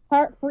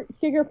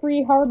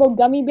sugar-free horrible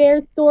gummy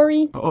bear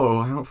story. Oh,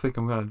 I don't think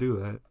I'm gonna do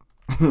that.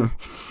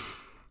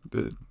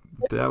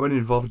 That would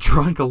involve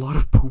drawing a lot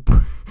of poop.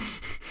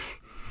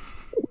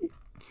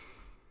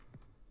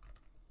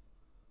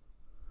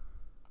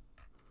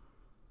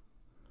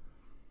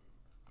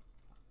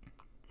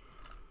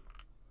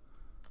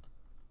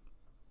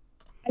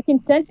 I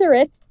can censor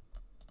it.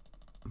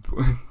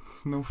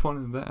 It's no fun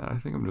in that. I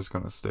think I'm just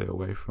gonna stay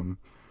away from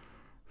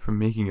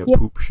making a Yep.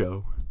 poop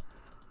show.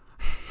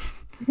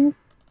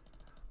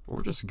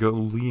 Or just go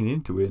lean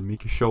into it and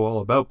make a show all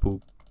about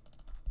poop.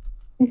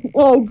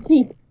 Oh,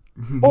 geez.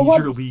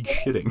 Major league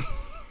shitting.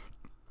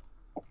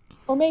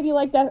 Or maybe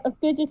like a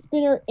fidget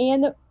spinner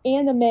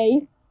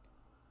anime.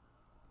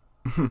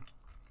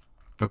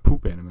 A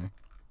poop anime.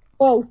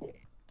 Both.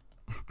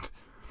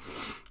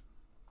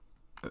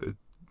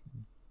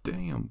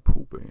 Damn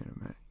poop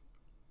anime.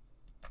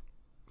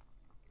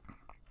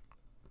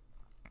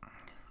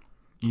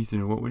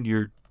 Ethan, what would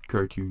your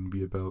cartoon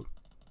be about?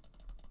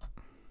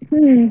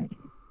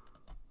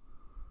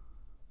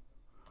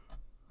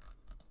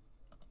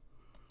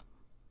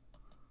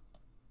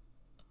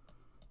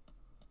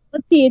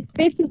 Let's see, it's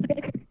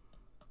basically...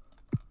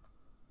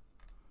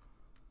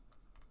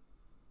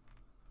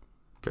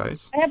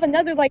 Guys? I have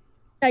another, like,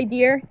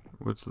 idea.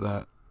 What's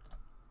that?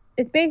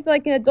 It's basically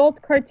like an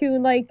adult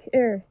cartoon, like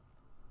in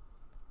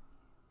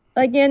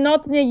an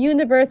alternate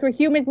universe where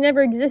humans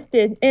never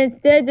existed, and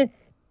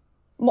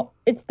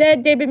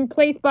instead they've been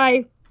replaced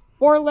by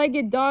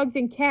four-legged dogs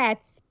and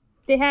cats.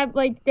 They have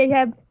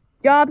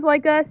jobs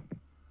like us.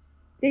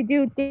 They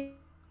do things.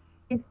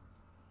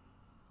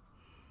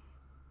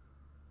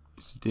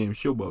 It's a damn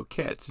show about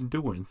cats and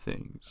doing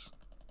things.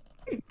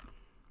 You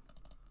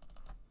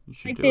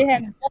should Like do they it.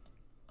 have,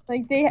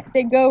 like they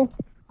go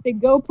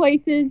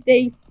places.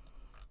 They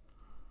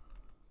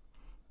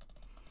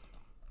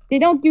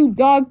don't do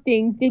dog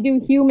things. They do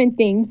human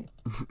things.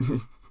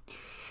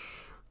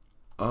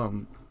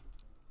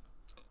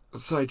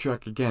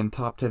 Sidetrack again.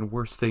 Top 10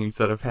 worst things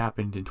that have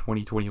happened in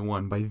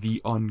 2021 by The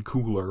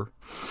Uncooler.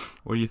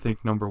 What do you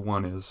think number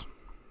 1 is?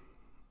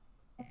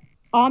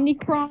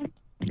 Omicron.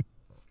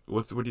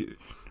 What do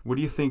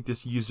you think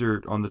this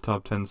user on the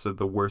top 10 said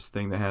the worst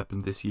thing that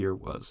happened this year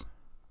was?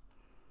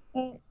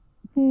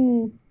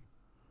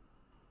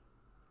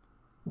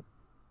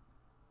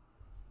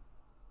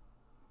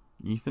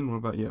 Ethan, what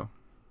about you?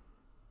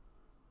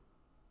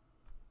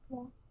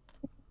 Yeah.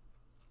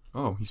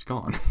 Oh, he's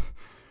gone.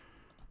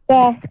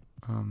 Yeah.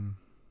 um,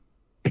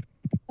 I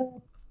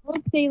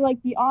would say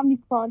like the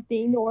Omicron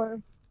thing,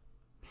 or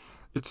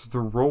it's the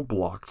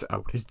Roblox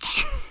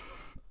outage.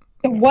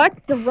 the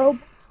what? The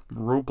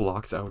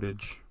Roblox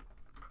outage.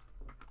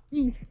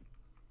 Jeez.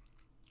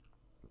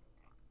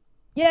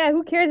 Yeah,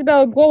 who cares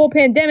about a global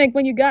pandemic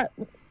when you got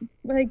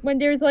when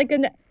there's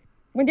an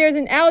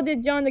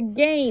outage on the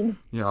game?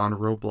 Yeah, on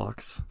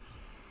Roblox.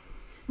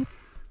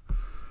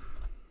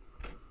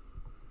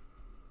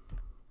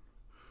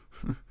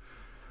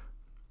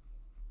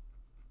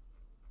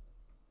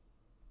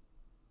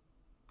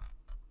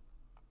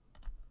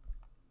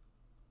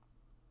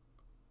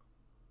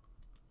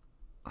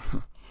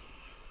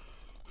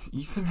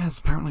 Ethan has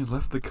apparently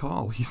left the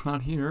call. He's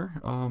not here.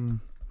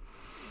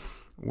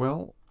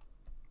 Well.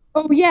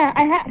 Oh yeah,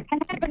 I have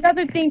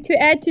another thing to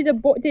add to the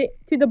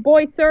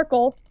boy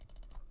circle.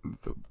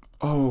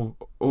 Have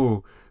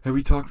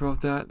we talked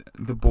about that?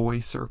 The boy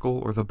circle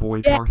or the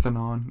boy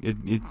Parthenon?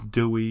 It's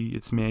Dewey,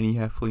 it's Manny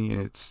Heffley,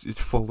 and it's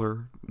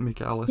Fuller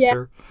McAllister.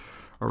 Yeah.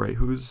 All right,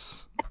 who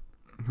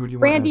do you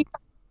want? Randy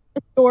from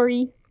the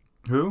story.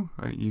 Who?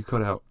 You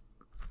cut out.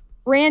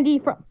 Randy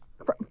from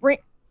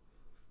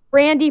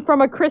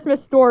A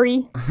Christmas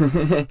Story.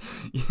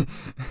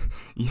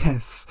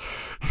 Yes.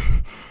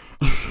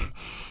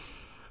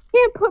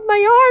 Can't put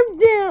my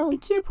arms down. I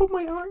can't put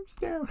my arms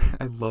down.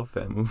 I love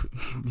that movie.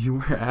 You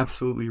were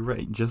absolutely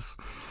right. Just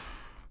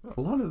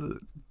a lot of the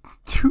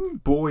two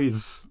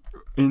boys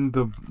in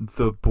the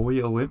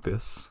Boy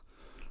Olympus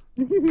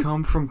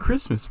come from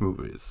Christmas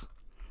movies.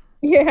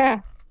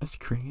 Yeah. That's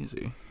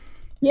crazy.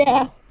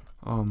 Yeah.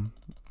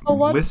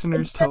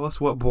 Listeners, tell us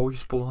what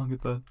boys belong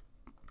at the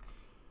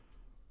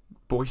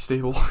boy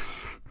stable.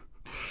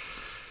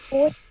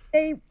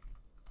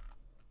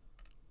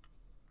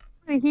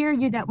 They hear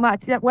you that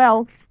much that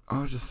well.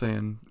 I was just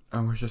saying, I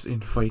was just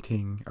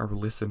inviting our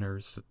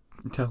listeners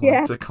to tell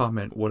them to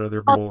comment what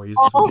other boys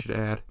we should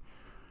add.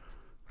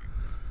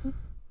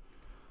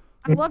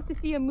 I'd love to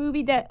see a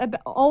movie that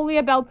only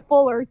about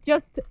Fuller,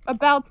 just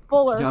about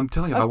Fuller. Yeah, I'm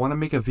telling you, I want to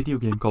make a video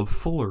game called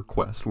Fuller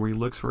Quest where he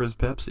looks for his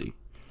Pepsi.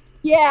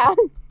 Yeah.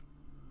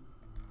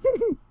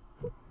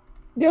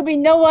 There'll be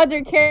no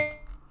other character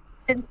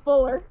than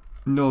Fuller.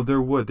 No,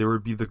 there would. There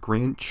would be the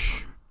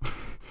Grinch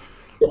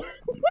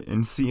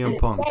and CM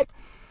Punk.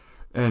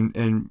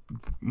 And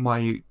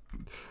my...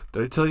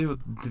 Did I tell you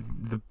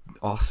the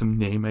awesome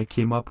name I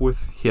came up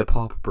with? Hip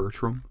Hop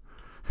Bertram.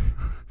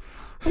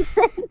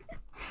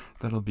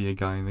 That'll be a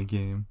guy in the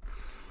game.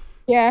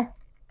 Yeah.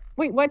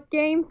 Wait, what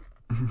game?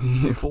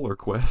 Fuller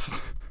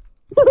Quest.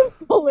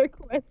 Fuller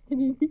Quest.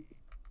 And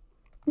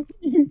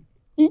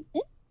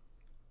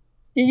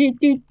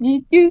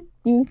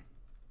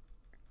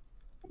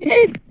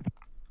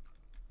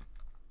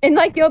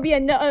like it'll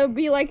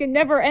be like a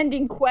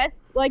never-ending quest,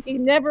 like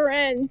it never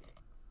ends.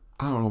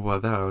 I don't know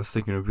about that. I was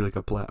thinking it would be like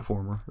a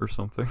platformer or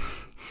something.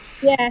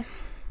 Yeah.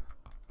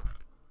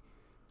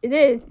 It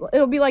is.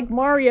 It'll be like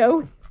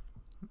Mario.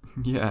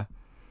 Yeah.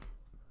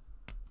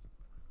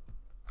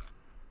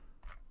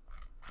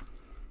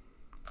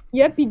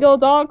 Yep, he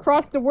goes all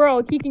across the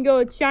world. He can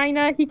go to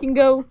China. He can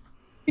go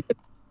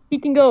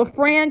to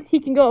France.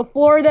 He can go to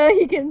Florida.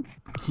 He can.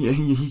 Yeah,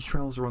 he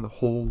travels around the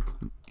whole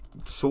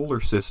solar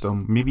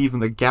system, maybe even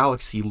the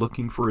galaxy,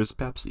 looking for his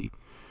Pepsi.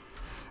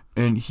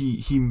 And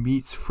he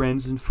meets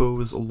friends and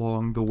foes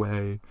along the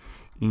way,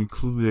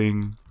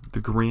 including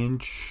the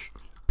Grinch,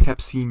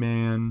 Pepsi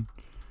Man.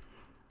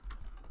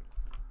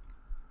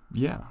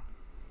 Yeah.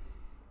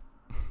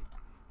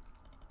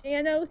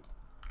 Thanos.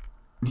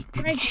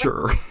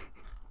 Sure.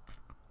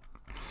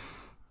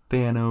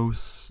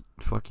 Thanos,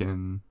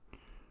 fucking...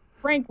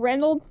 Frank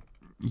Reynolds.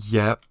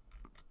 Yep.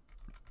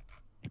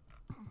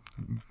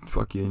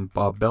 Fucking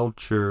Bob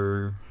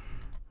Belcher.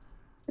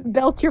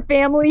 Belcher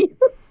family.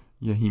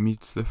 Yeah, he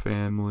meets the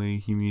family.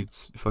 He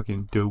meets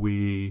fucking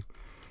Dewey.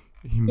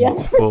 He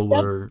meets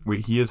Fuller.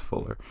 Wait, he is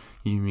Fuller.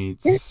 He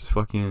meets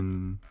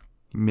fucking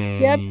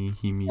Manny. Yep.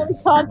 He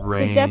meets Todd,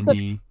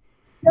 Randy.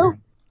 Nope.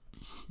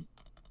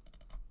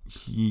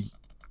 He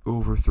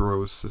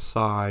overthrows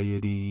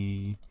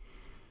society.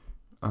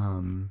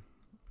 The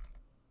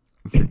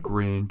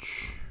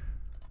Grinch.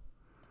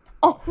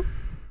 Oh.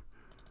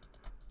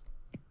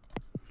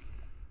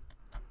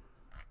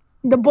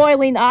 The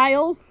Boiling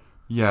Isles.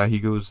 Yeah, he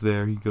goes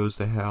there. He goes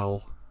to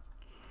hell.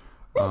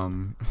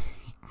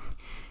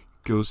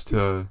 Goes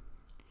to...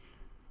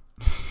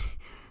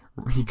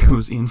 he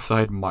goes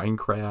inside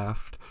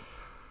Minecraft.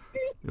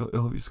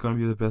 It's gonna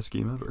be the best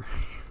game ever.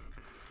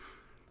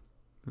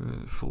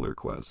 Fuller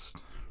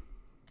Quest.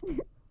 You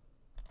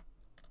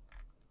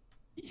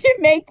should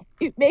make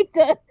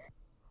the.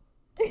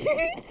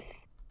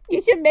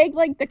 You should make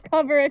like the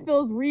cover. It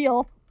feels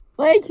real.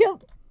 Like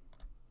he'll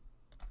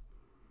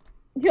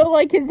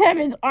like have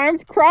his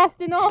arms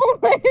crossed and all,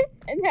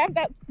 and have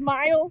that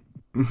smile.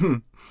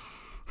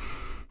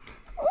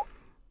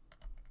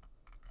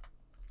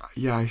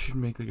 Yeah, I should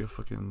make like a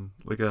fucking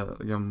like a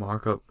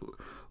mock-up,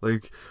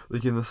 like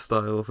in the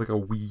style of like a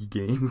Wii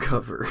game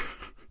cover.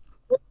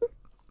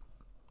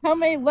 How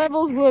many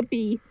levels will it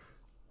be?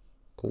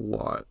 A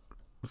lot.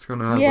 It's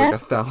gonna have Yeah. like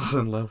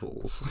 1,000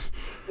 levels.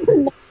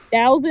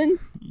 1,000?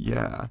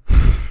 Yeah.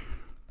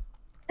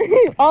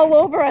 All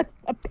over a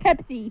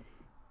Pepsi.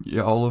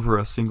 Yeah, all over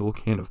a single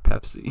can of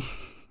Pepsi.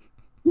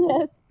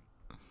 Yes.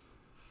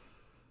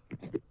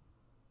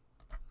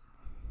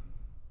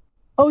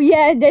 Oh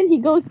yeah, and then he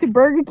goes to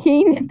Burger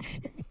King.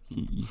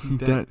 He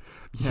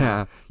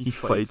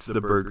fights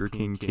the Burger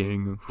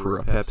King for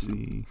a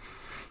Pepsi.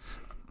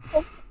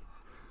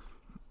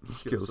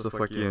 He goes to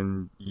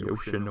fucking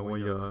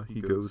Yoshinoya.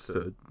 He goes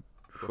to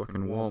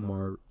fucking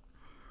Walmart.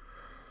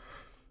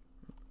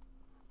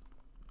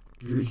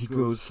 He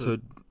goes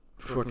to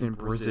fucking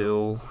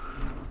Brazil.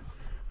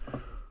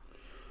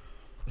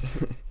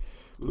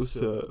 Goes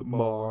to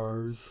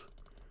Mars.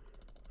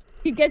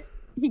 He goes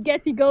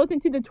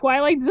into the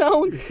Twilight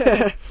Zone.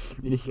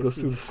 He goes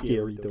to the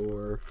scary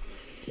door.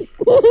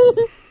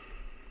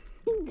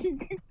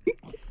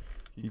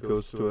 He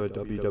goes to a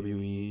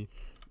WWE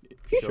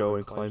show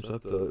and climbs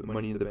up the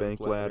Money in the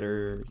Bank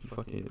ladder. He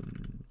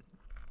fucking...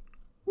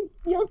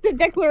 Steals the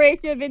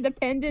Declaration of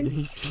Independence.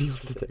 He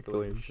steals the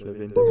Declaration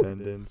of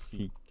Independence.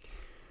 He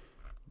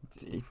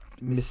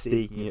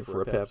mistaking it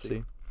for a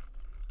Pepsi.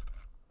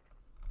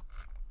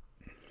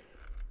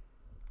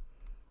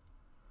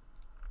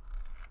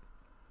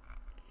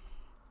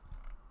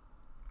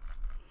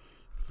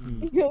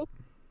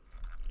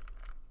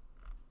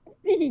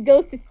 He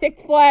goes to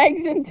Six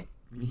Flags and...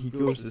 He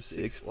goes to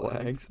Six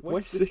Flags?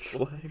 Why Six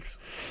Flags?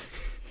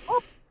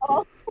 Oh,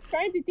 I'm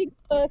trying to think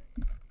of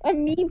a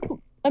meme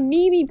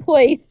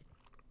place.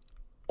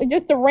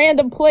 Just a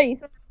random place.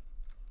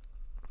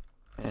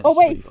 That's Oh,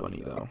 wait. pretty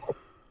funny, though.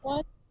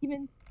 What?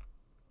 Even...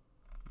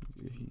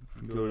 You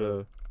can go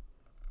to...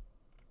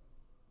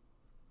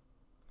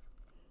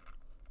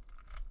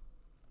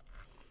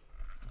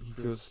 He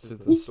goes to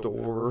the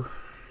store.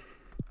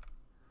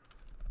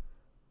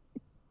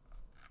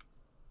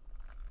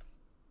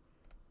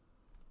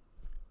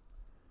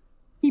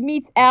 He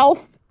meets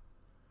Alf.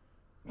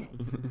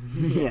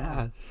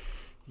 Yeah.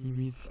 He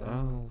meets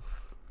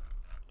Alf.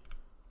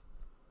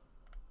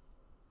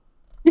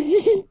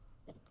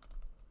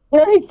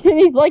 Like,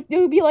 he's like, it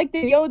would be like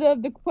the Yoda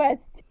of the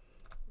quest.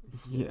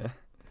 Yeah.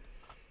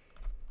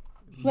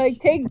 Like,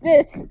 take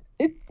this.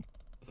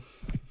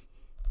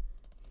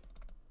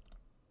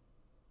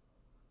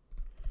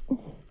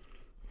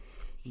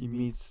 He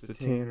meets the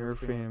Tanner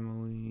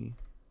family.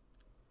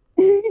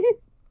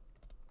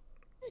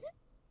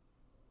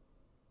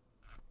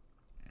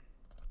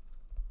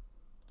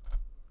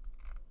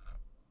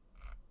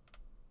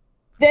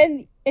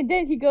 then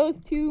he goes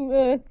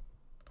to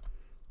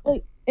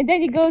and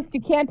then he goes to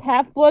Camp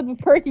Half Blood with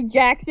Percy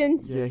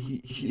Jackson. Yeah,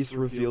 he's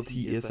revealed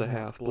he is a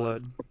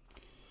half-blood.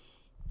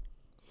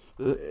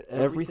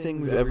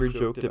 Everything we've ever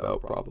joked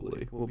about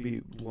probably will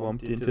be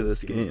lumped into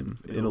this game.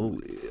 It'll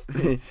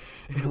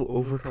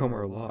overcome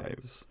our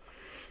lives.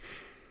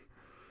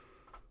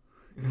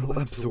 It'll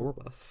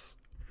absorb us.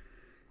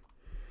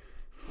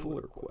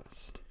 Fuller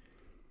Quest.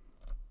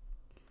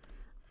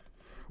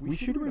 We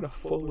should write a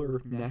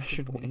Fuller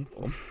national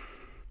anthem.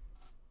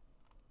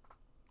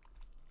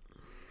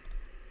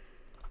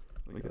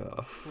 Like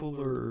a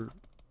Fuller...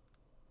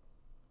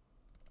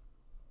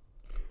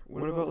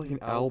 What about like an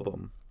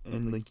album?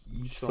 And like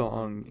each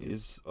song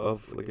is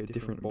of like a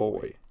different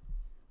boy.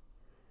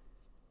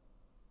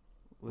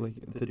 Like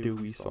the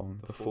Dewey song,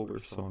 the Fuller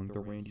song, the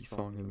Randy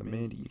song, and the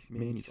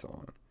Mandy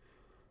song.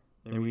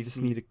 And we just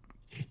need to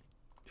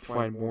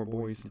find more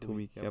boys until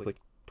we have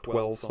like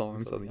 12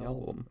 songs on the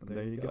album. And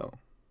there you go.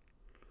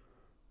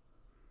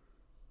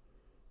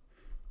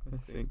 I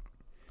think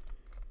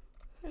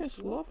that's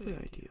a lovely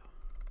idea.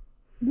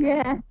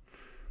 Yeah.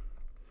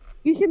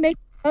 You should make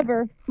a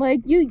cover. Like,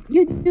 you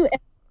do.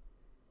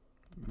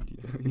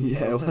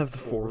 Yeah, I'll have the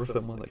 4 of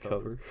them on the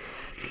cover.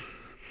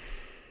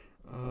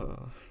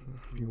 It'd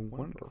be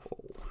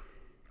wonderful.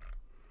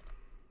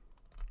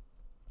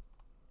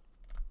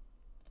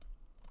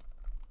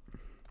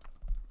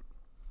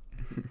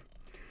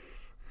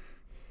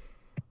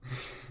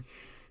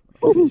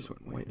 My face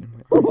went white and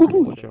my eyes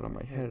bulged out of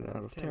my head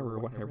out of terror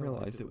when I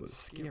realized it was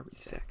scary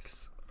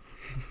sex.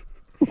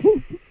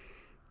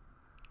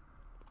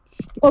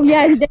 Oh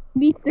yeah, he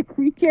meets the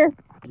creature.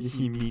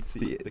 He meets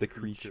the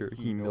creature.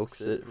 He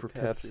milks it for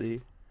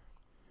Pepsi.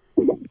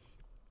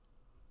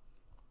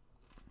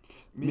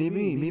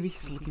 Maybe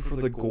he's looking for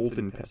the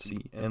golden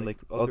Pepsi, and like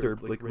other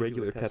like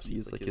regular Pepsi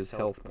is like his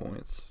health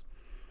points.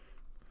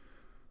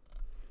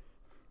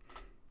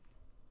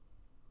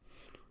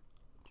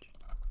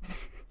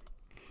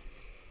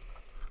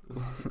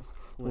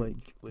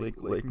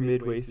 like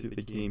midway through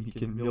the game, he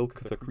can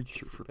milk the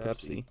creature for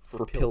Pepsi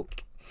for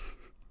Pilk.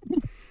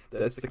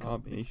 That's the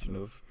combination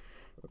of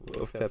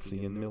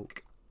Pepsi and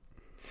milk.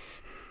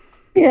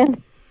 Yeah.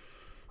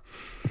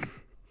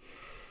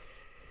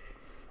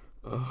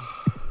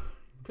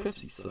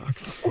 Pepsi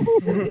sucks.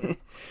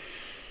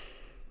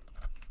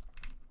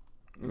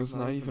 It's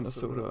not even a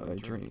soda I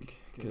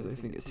drink, because I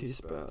think it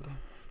tastes bad.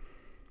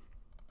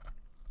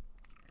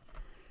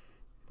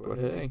 But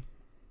hey,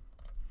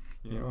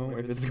 you know,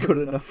 if it's good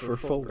enough for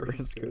Fuller,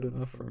 it's good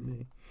enough for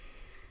me.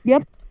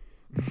 Yep.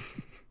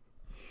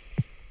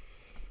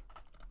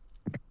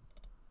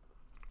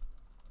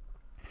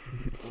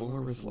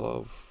 Fuller is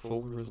love,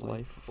 Fuller is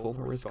life,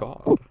 Fuller is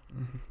God.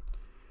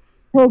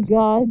 Oh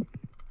God.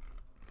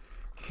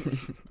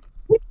 He's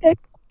gonna come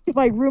to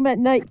my room at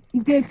night.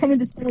 He's gonna come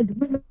into someone's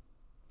room.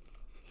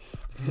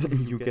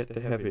 You get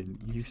to heaven,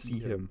 you see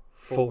him,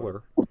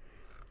 Fuller.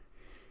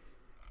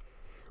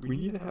 We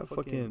need to have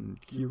fucking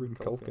Kieran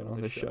Culkin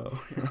on the show.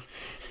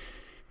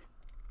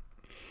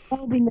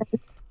 That'll be nice.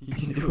 You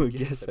can do a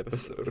guest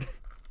episode.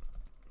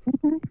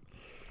 Mhm.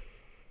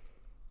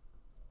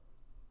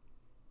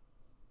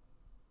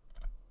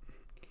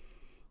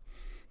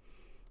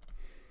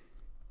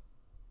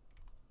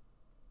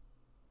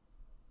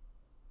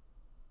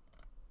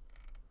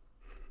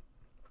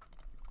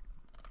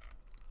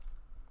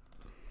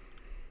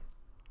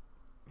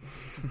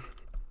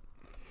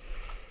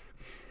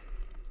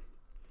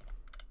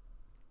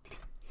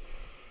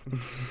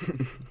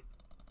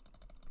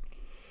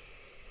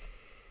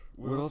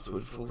 What else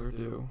would Fuller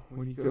do?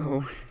 Would he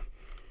go?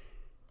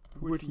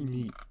 Who would he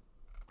meet?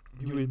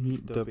 He would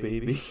meet the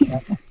baby.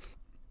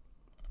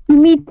 He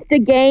meets the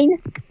gang.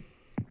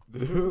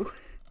 The who?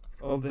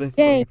 Oh, the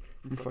Gang.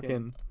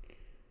 fucking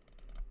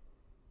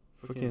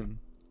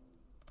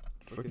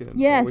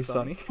Yes. Always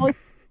Sunny.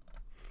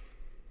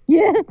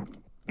 Yeah.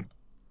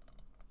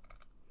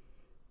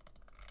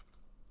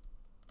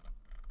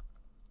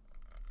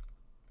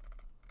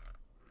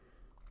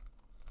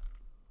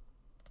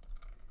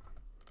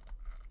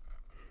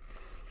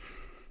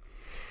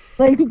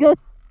 Like he goes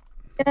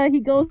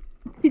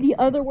to the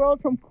other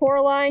world from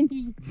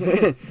Coraline.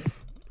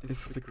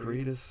 It's the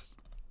greatest.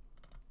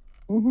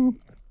 Mhm.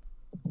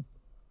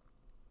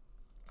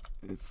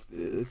 It's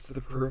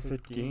the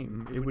perfect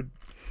game.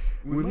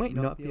 We might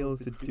not be able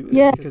to do it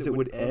Yeah. because it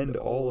would end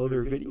all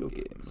other video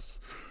games.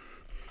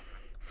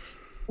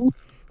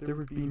 There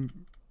would be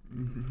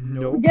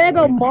no Forget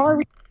about point.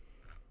 Mario.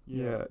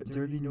 Yeah,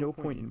 there'd be no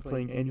point in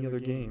playing any other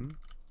game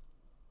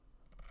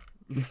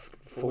if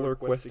Fuller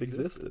Quest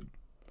existed.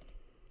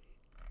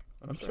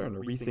 I'm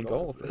starting to rethink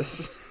all of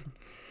this.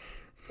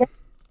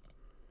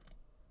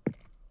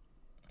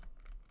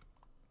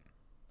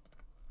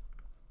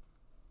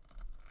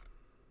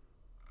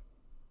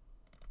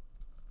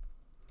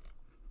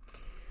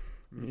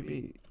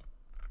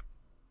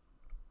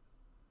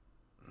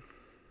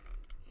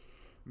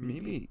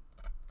 Maybe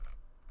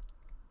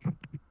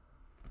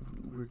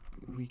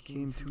we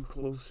came too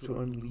close to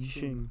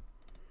unleashing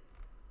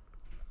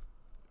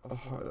a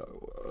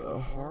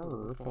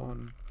horror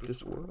upon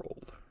this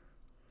world.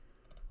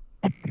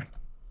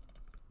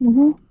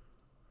 Mm-hmm.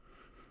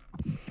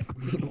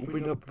 We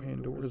opened up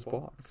Pandora's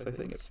box. I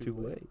think it's too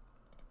late.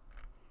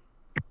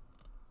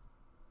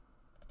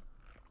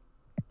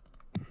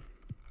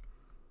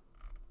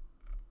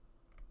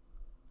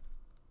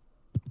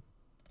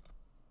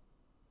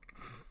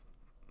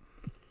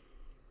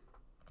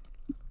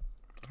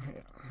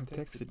 I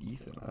texted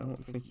Ethan. I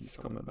don't think he's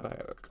coming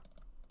back.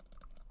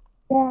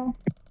 Yeah.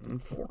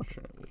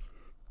 Unfortunately.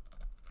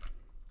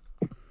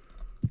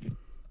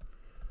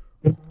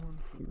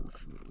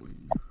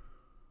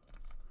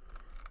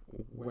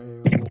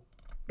 Well,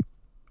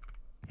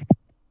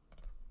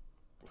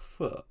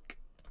 fuck.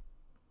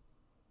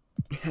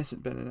 It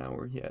hasn't been an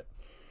hour yet.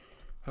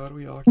 How do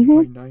we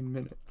occupy 9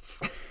 minutes?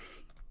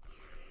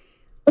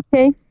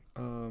 Okay.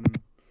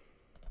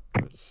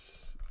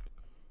 Let's,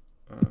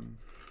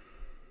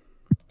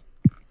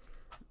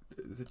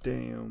 the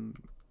damn,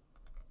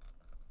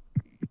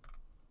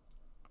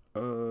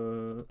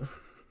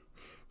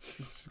 it's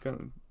just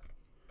gonna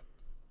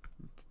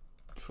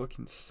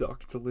fucking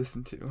suck to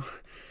listen to.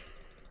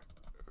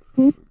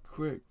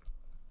 Quick,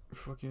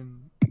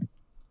 fucking,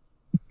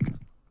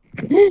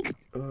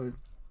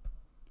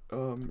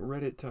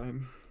 Reddit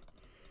time.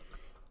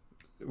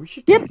 We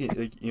should take it,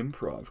 like,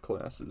 improv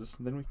classes,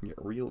 and then we can get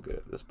real good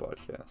at this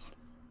podcast.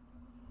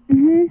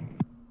 Mm-hmm.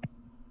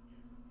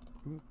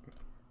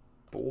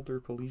 Boulder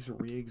police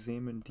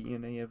re-examine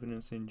DNA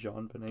evidence in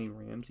John Benet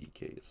Ramsey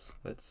case.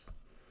 That's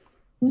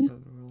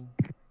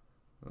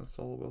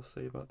all we'll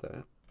say about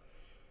that.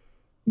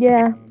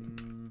 Yeah.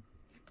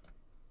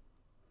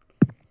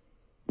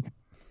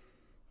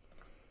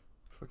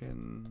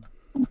 Fucking,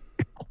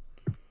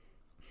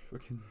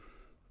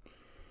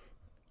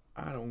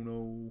 I don't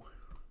know.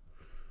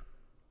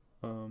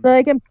 So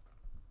I can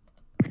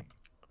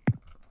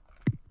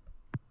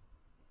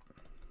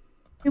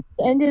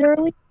end it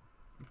early.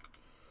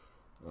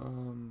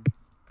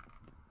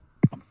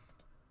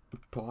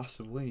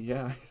 Possibly,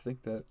 yeah. I think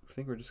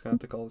we're just gonna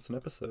have to call this an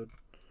episode.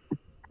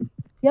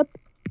 Yep.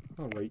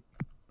 All right.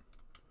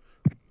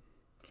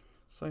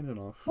 Signing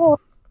off. Well,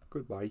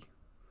 Goodbye.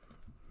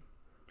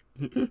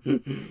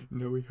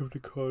 Now we have to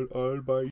call all by